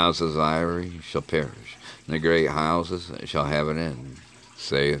 and the houses of ivory shall perish, and the great houses shall have an end,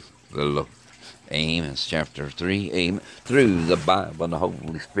 saith the Lord. Amos chapter 3, through the Bible and the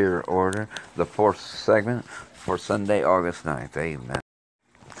Holy Spirit order, the 4th segment, for Sunday, August 9th. Amen.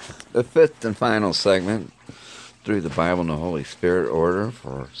 The fifth and final segment through the Bible and the Holy Spirit order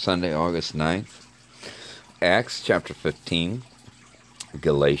for Sunday, August 9th. Acts chapter 15,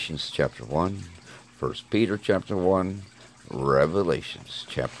 Galatians chapter 1, 1 Peter chapter 1, Revelations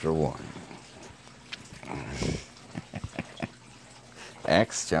chapter 1.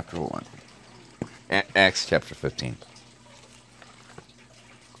 Acts chapter 1. Acts chapter 15.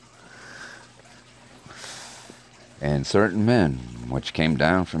 And certain men which came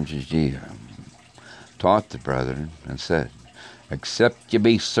down from Judea taught the brethren, and said, Except ye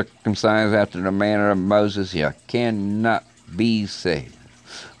be circumcised after the manner of Moses, ye cannot be saved.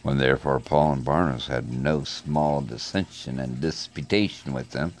 When therefore Paul and Barnabas had no small dissension and disputation with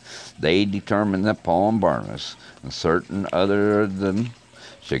them, they determined that Paul and Barnabas and certain other of them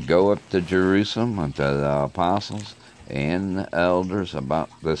should go up to Jerusalem unto the apostles and the elders about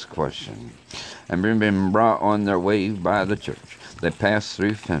this question. And being brought on their way by the church, they passed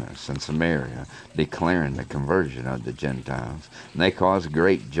through Phoenix and Samaria, declaring the conversion of the Gentiles. And they caused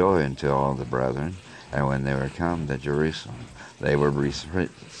great joy unto all the brethren. And when they were come to Jerusalem, they were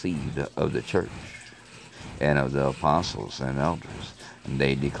received of the church and of the apostles and elders. And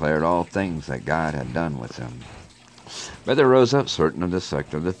they declared all things that God had done with them. But there rose up certain of the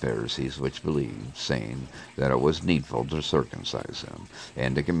sect of the Pharisees which believed, saying that it was needful to circumcise them,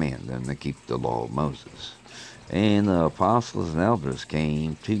 and to command them to keep the law of Moses. And the apostles and elders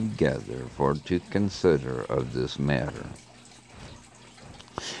came together for to consider of this matter.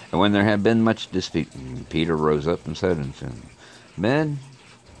 And when there had been much disputing, Peter rose up and said unto them, Men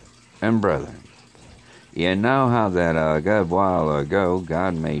and brethren, ye know how that a good while ago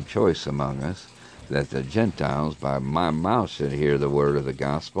God made choice among us, that the Gentiles by my mouth should hear the word of the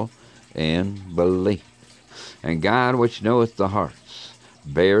gospel, and believe. And God, which knoweth the hearts,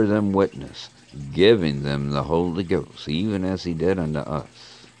 bare them witness, giving them the Holy Ghost, even as he did unto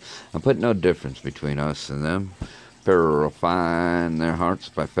us. And put no difference between us and them, purifying their hearts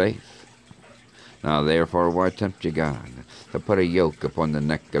by faith. Now therefore why tempt ye God, to put a yoke upon the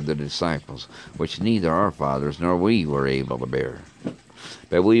neck of the disciples, which neither our fathers nor we were able to bear?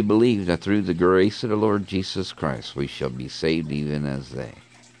 But we believe that through the grace of the Lord Jesus Christ we shall be saved even as they.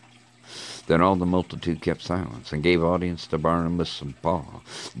 Then all the multitude kept silence, and gave audience to Barnabas and Paul,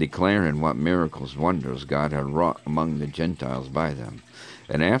 declaring what miracles, wonders God had wrought among the Gentiles by them.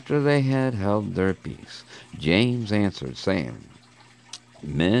 And after they had held their peace, James answered, saying,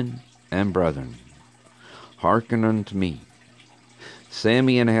 Men and brethren, hearken unto me.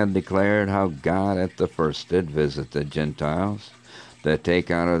 Simeon had declared how God at the first did visit the Gentiles, to take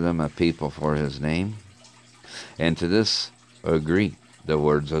out of them a people for his name. And to this agree the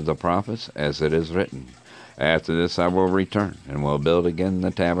words of the prophets, as it is written, After this I will return, and will build again the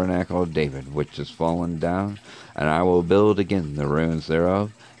tabernacle of David, which is fallen down, and I will build again the ruins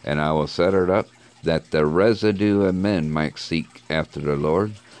thereof, and I will set it up, that the residue of men might seek after the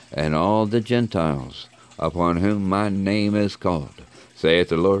Lord, and all the Gentiles, upon whom my name is called, saith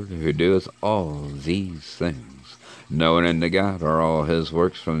the Lord, who doeth all these things. Knowing unto God are all his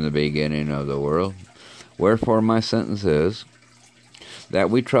works from the beginning of the world. Wherefore my sentence is, that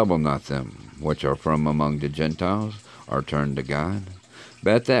we trouble not them which are from among the Gentiles, are turned to God,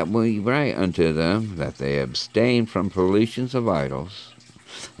 but that we write unto them that they abstain from pollutions of idols,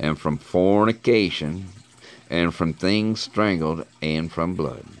 and from fornication, and from things strangled, and from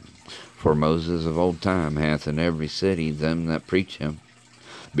blood. For Moses of old time hath in every city them that preach him,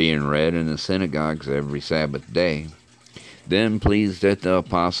 being read in the synagogues every Sabbath day. Then pleased it the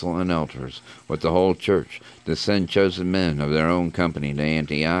apostle and elders with the whole church to send chosen men of their own company to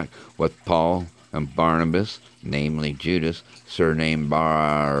Antioch with Paul and Barnabas, namely Judas, surnamed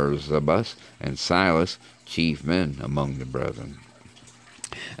Barsabas, and Silas, chief men among the brethren.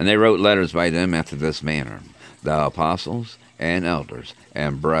 And they wrote letters by them after this manner. The apostles and elders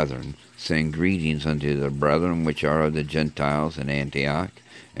and brethren send greetings unto the brethren which are of the Gentiles in Antioch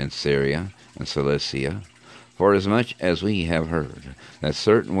and Syria and Cilicia, forasmuch as we have heard that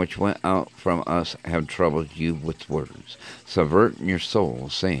certain which went out from us have troubled you with words, subverting your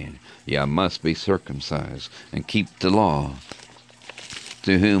souls, saying, Ye must be circumcised, and keep the law,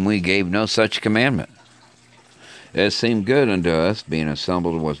 to whom we gave no such commandment. It seemed good unto us, being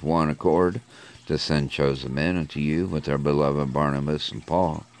assembled with one accord, to send chosen men unto you with our beloved Barnabas and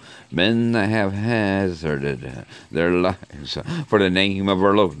Paul, men that have hazarded their lives for the name of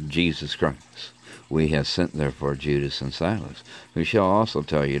our Lord Jesus Christ. We have sent therefore Judas and Silas, who shall also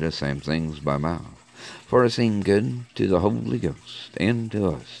tell you the same things by mouth. For it seemed good to the Holy Ghost and to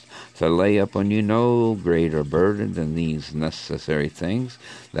us to lay upon you no greater burden than these necessary things,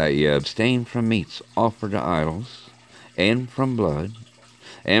 that ye abstain from meats offered to idols, and from blood,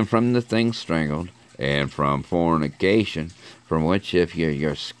 and from the things strangled, and from fornication, from which if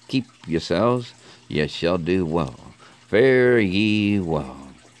ye keep yourselves, ye shall do well. Fare ye well.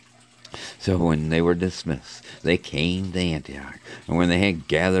 So when they were dismissed, they came to Antioch. And when they had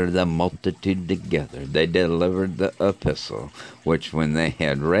gathered the multitude together, they delivered the epistle, which when they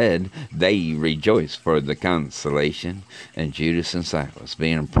had read, they rejoiced for the consolation. And Judas and Silas,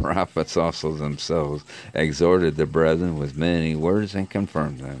 being prophets also themselves, exhorted the brethren with many words and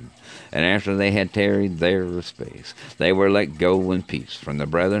confirmed them. And after they had tarried there a space, they were let go in peace from the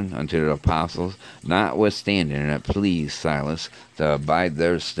brethren unto the apostles, notwithstanding it pleased Silas to abide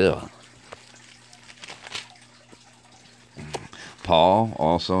there still. Paul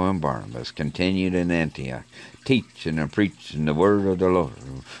also and Barnabas continued in Antioch, teaching and preaching the word of the Lord,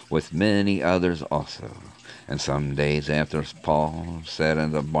 with many others also. And some days after, Paul said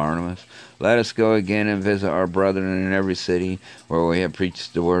unto Barnabas, Let us go again and visit our brethren in every city where we have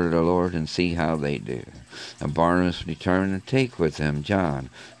preached the word of the Lord, and see how they do. And Barnabas returned to take with him John,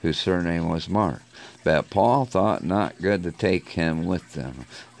 whose surname was Mark. But Paul thought not good to take him with them,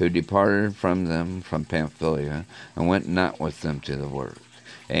 who departed from them from Pamphylia, and went not with them to the work.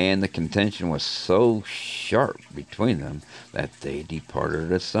 And the contention was so sharp between them, that they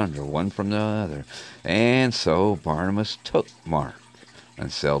departed asunder one from the other. And so Barnabas took Mark,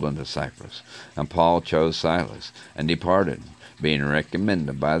 and sailed unto Cyprus. And Paul chose Silas, and departed, being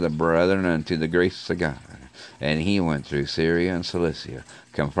recommended by the brethren unto the grace of God. And he went through Syria and Cilicia,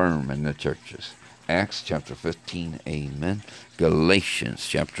 confirming the churches. Acts chapter 15, amen. Galatians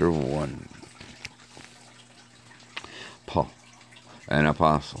chapter 1. Paul, an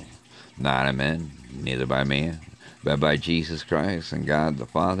apostle, not a man, neither by man, but by Jesus Christ and God the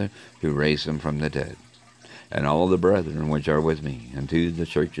Father, who raised him from the dead, and all the brethren which are with me, unto the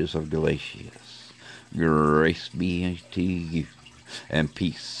churches of Galatia. Grace be to you, and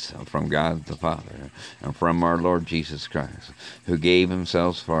peace from God the Father, and from our Lord Jesus Christ, who gave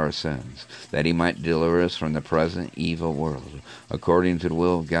himself for our sins, that he might deliver us from the present evil world, according to the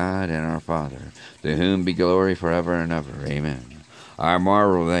will of God and our Father, to whom be glory forever and ever. Amen. I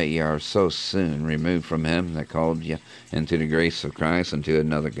marvel that ye are so soon removed from him that called you into the grace of Christ unto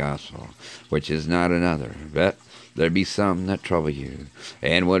another gospel, which is not another, but there be some that trouble you,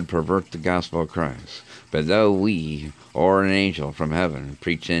 and would pervert the gospel of Christ. But though we, or an angel from heaven,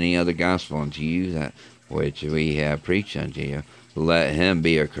 preach any other gospel unto you, that which we have preached unto you, let him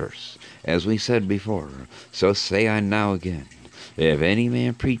be accursed. As we said before, so say I now again. If any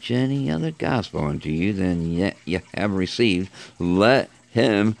man preach any other gospel unto you than yet ye have received, let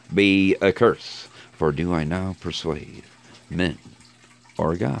him be accursed. For do I now persuade men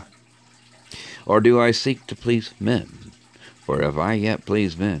or God? Or do I seek to please men? For if I yet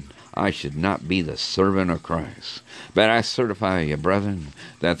please men, I should not be the servant of Christ. But I certify you, brethren,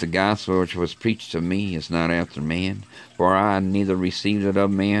 that the gospel which was preached to me is not after man. For I neither received it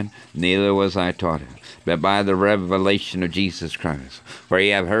of man, neither was I taught it, but by the revelation of Jesus Christ. For ye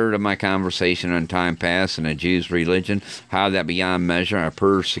have heard of my conversation in time past in the Jews' religion, how that beyond measure I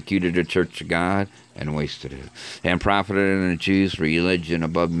persecuted the church of God, and wasted it, and profited in the Jews' religion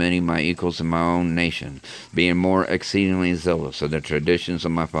above many my equals in my own nation, being more exceedingly zealous of the traditions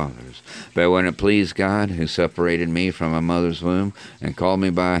of my fathers. But when it pleased God, who separated me from my mother's womb, and called me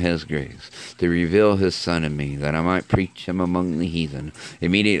by his grace, to reveal his Son in me, that I might preach him among the heathen,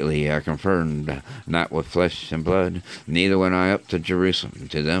 immediately I confirmed not with flesh and blood, neither went I up to Jerusalem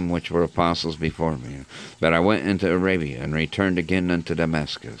to them which were apostles before me, but I went into Arabia, and returned again unto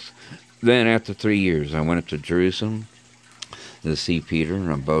Damascus. Then after 3 years I went up to Jerusalem to see Peter,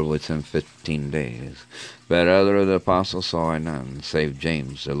 and abode with him 15 days. But other of the apostles saw I none, save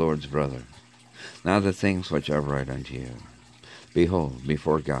James, the Lord's brother. Now the things which I write unto you, behold,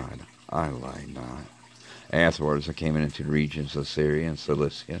 before God, I lie not. Afterwards I came into the regions of Syria and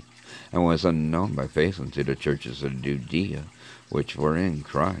Cilicia, and was unknown by faith unto the churches of Judea, which were in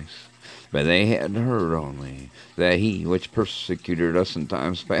Christ. But they had heard only that he which persecuted us in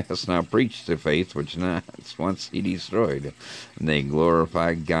times past now preached the faith which not once he destroyed, and they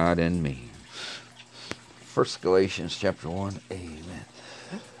glorified God in me. 1 Galatians chapter 1, amen.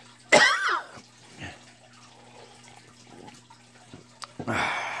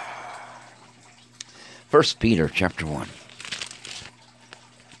 1 Peter chapter 1.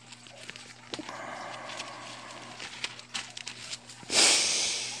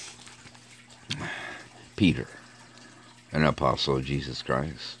 Peter, an apostle of Jesus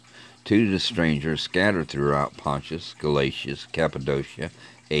Christ, to the strangers scattered throughout Pontus, Galatia, Cappadocia,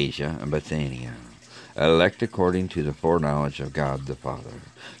 Asia, and Bithynia, elect according to the foreknowledge of God the Father,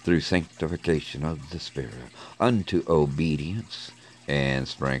 through sanctification of the Spirit, unto obedience and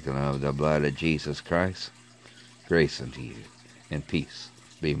sprinkling of the blood of Jesus Christ, grace unto you, and peace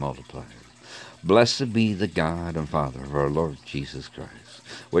be multiplied. Blessed be the God and Father of our Lord Jesus Christ,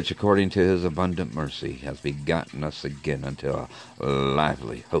 which according to his abundant mercy has begotten us again unto a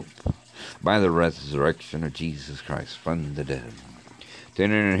lively hope, by the resurrection of Jesus Christ from the dead, to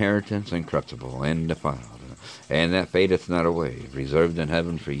an inheritance incorruptible and defiled, and that fadeth not away, reserved in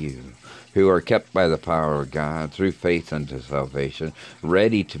heaven for you, who are kept by the power of God through faith unto salvation,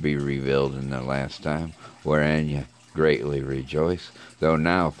 ready to be revealed in the last time, wherein ye greatly rejoice, though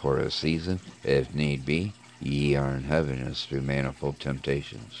now for a season, if need be, ye are in heaviness through manifold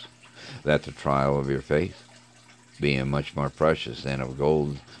temptations, that the trial of your faith, being much more precious than of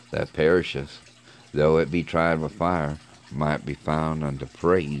gold that perisheth, though it be tried with fire, might be found unto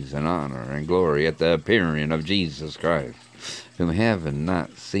praise and honor and glory at the appearing of Jesus Christ, whom having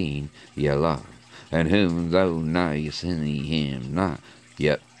not seen ye love, and whom, though now ye see him not,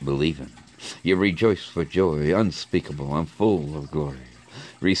 yet believing, ye rejoice with joy unspeakable and full of glory,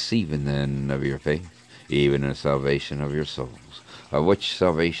 receiving then of your faith, even the salvation of your souls, of which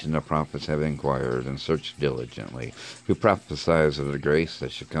salvation the prophets have inquired and searched diligently, who prophesied of the grace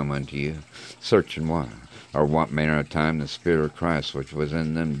that should come unto you, searching why, or what manner of time the Spirit of Christ which was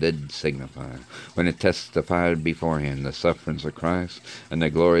in them did signify, when it testified beforehand the sufferings of Christ, and the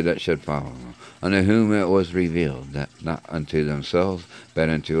glory that should follow, unto whom it was revealed, that not unto themselves, but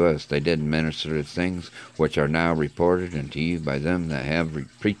unto us they did minister the things which are now reported unto you by them that have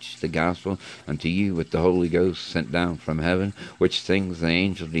preached the gospel unto you with the Holy Ghost sent down from heaven, which things the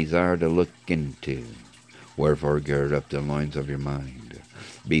angel desire to look into. Wherefore gird up the loins of your mind,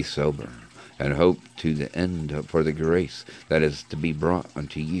 be sober, and hope to the end for the grace that is to be brought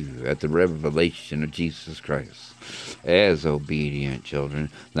unto you at the revelation of Jesus Christ. As obedient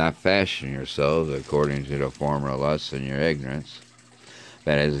children, not fashion yourselves according to the former lusts in your ignorance,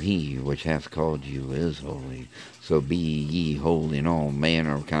 but as he which hath called you is holy, so be ye holy in all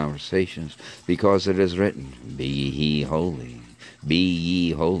manner of conversations, because it is written, Be ye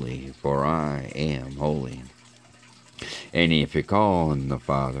holy, for I am holy. And if you call on the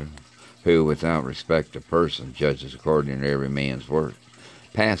Father, who without respect of person judges according to every man's work,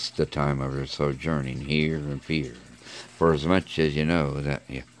 pass the time of your sojourning here in fear, for as much as you know that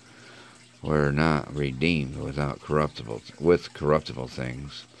you were not redeemed with corruptible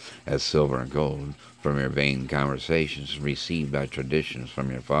things, as silver and gold, from your vain conversations received by traditions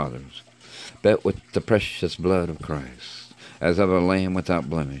from your fathers, but with the precious blood of Christ, as of a lamb without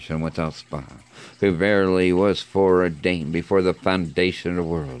blemish and without spot, who verily was foreordained before the foundation of the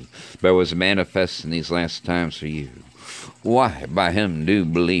world, but was manifest in these last times for you. Why, by him do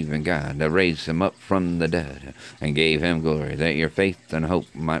believe in God, that raised him up from the dead, and gave him glory, that your faith and hope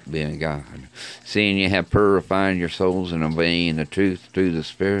might be in God. Seeing ye have purified your souls in obeying the truth through the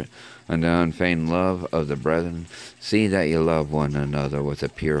Spirit, unto unfeigned love of the brethren, see that ye love one another with a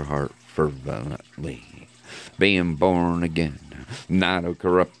pure heart fervently, being born again, not of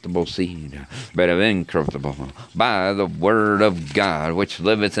corruptible seed, but of incorruptible, by the word of God, which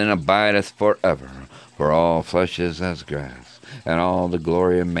liveth and abideth forever. For all flesh is as grass, and all the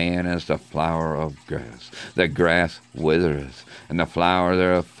glory of man as the flower of grass. The grass withereth, and the flower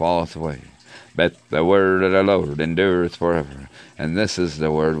thereof falleth away. But the word of the Lord endureth forever. And this is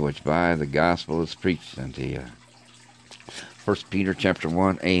the word which by the gospel is preached unto you. 1 Peter chapter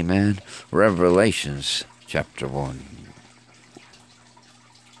 1, amen. Revelations chapter 1.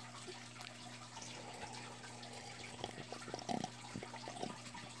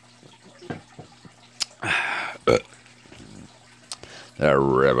 The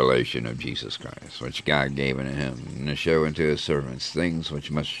revelation of Jesus Christ, which God gave unto him, to show unto his servants things which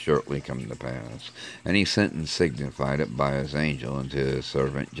must shortly come to pass. And he sent and signified it by his angel unto his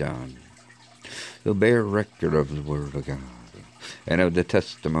servant John, who bare record of the word of God, and of the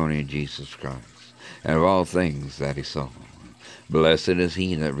testimony of Jesus Christ, and of all things that he saw. Blessed is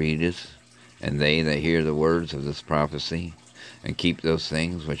he that readeth, and they that hear the words of this prophecy, and keep those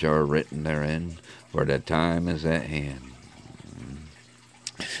things which are written therein, for the time is at hand.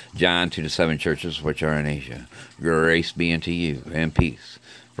 John, to the 7 churches which are in Asia, grace be unto you, and peace,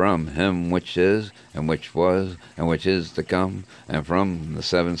 from him which is, and which was, and which is to come, and from the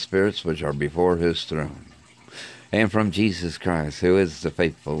 7 spirits which are before his throne, and from Jesus Christ, who is the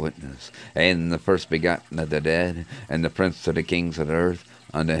faithful witness, and the first begotten of the dead, and the prince of the kings of the earth,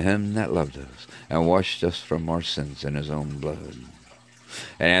 unto him that loved us, and washed us from our sins in his own blood,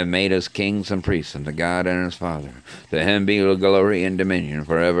 and hath made us kings and priests unto God and his Father. To him be glory and dominion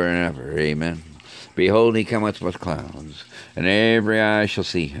forever and ever. Amen. Behold, he cometh with clouds, and every eye shall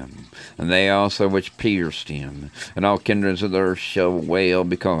see him, and they also which pierced him, and all kindreds of the earth shall wail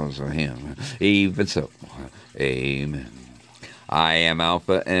because of him. Even so, amen. I am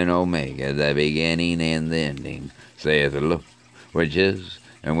Alpha and Omega, the beginning and the ending, saith the Lord, which is,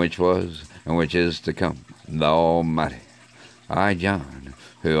 and which was, and which is to come, the Almighty. I, John,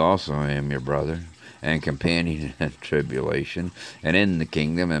 who also am your brother, and companion in tribulation, and in the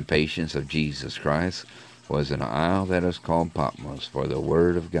kingdom and patience of Jesus Christ, was in an isle that is called Patmos, for the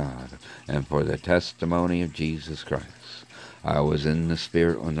word of God, and for the testimony of Jesus Christ. I was in the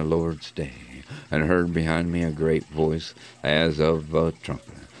Spirit on the Lord's day, and heard behind me a great voice as of a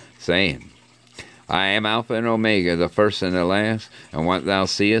trumpet, saying, I am Alpha and Omega, the first and the last, and what thou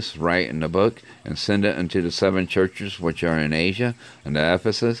seest, write in the book, and send it unto the 7 churches which are in Asia, unto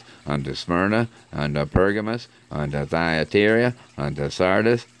Ephesus, unto Smyrna, unto Pergamos, unto Thyatira, unto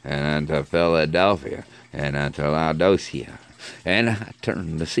Sardis, and unto Philadelphia, and unto Laodicea. And I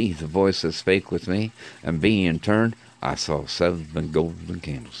turned to see the voice that spake with me, and being turned, I saw 7 golden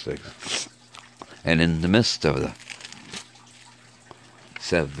candlesticks. And in the midst of the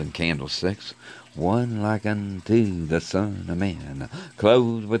 7 candlesticks, one like unto the Son of Man,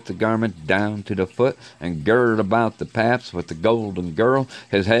 clothed with the garment down to the foot, and girded about the paps with the golden girdle.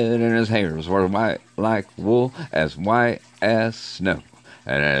 His head and his hairs were white like wool, as white as snow.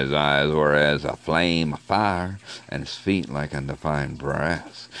 And his eyes were as a flame of fire, and his feet like unto fine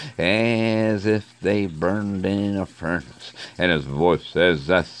brass, as if they burned in a furnace. And his voice as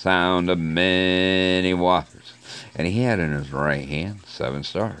the sound of many waters. And he had in his right hand 7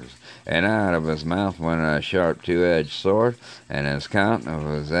 stars. And out of his mouth went a sharp 2-edged sword, and his countenance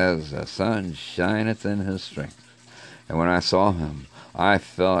was as the sun shineth in his strength. And when I saw him, I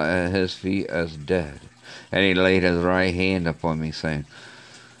fell at his feet as dead. And he laid his right hand upon me, saying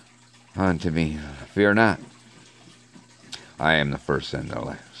unto me, Fear not, I am the first and the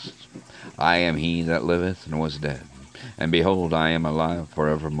last. I am he that liveth and was dead, and behold, I am alive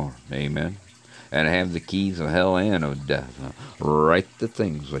forevermore. Amen. And I have the keys of hell and of death. Write the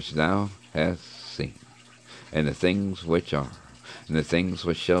things which thou hast seen, and the things which are, and the things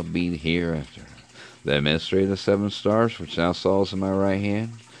which shall be hereafter. The mystery of the 7 stars which thou sawest in my right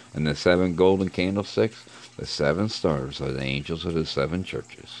hand, and the 7 golden candlesticks. The 7 stars are the angels of the 7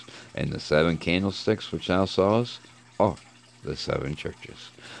 churches, and the 7 candlesticks which thou sawest are the 7 churches.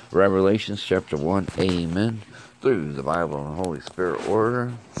 Revelations chapter 1, amen. Through the Bible and Holy Spirit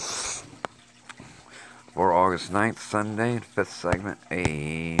order. For August 9th, Sunday, 5th segment,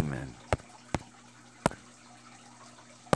 amen.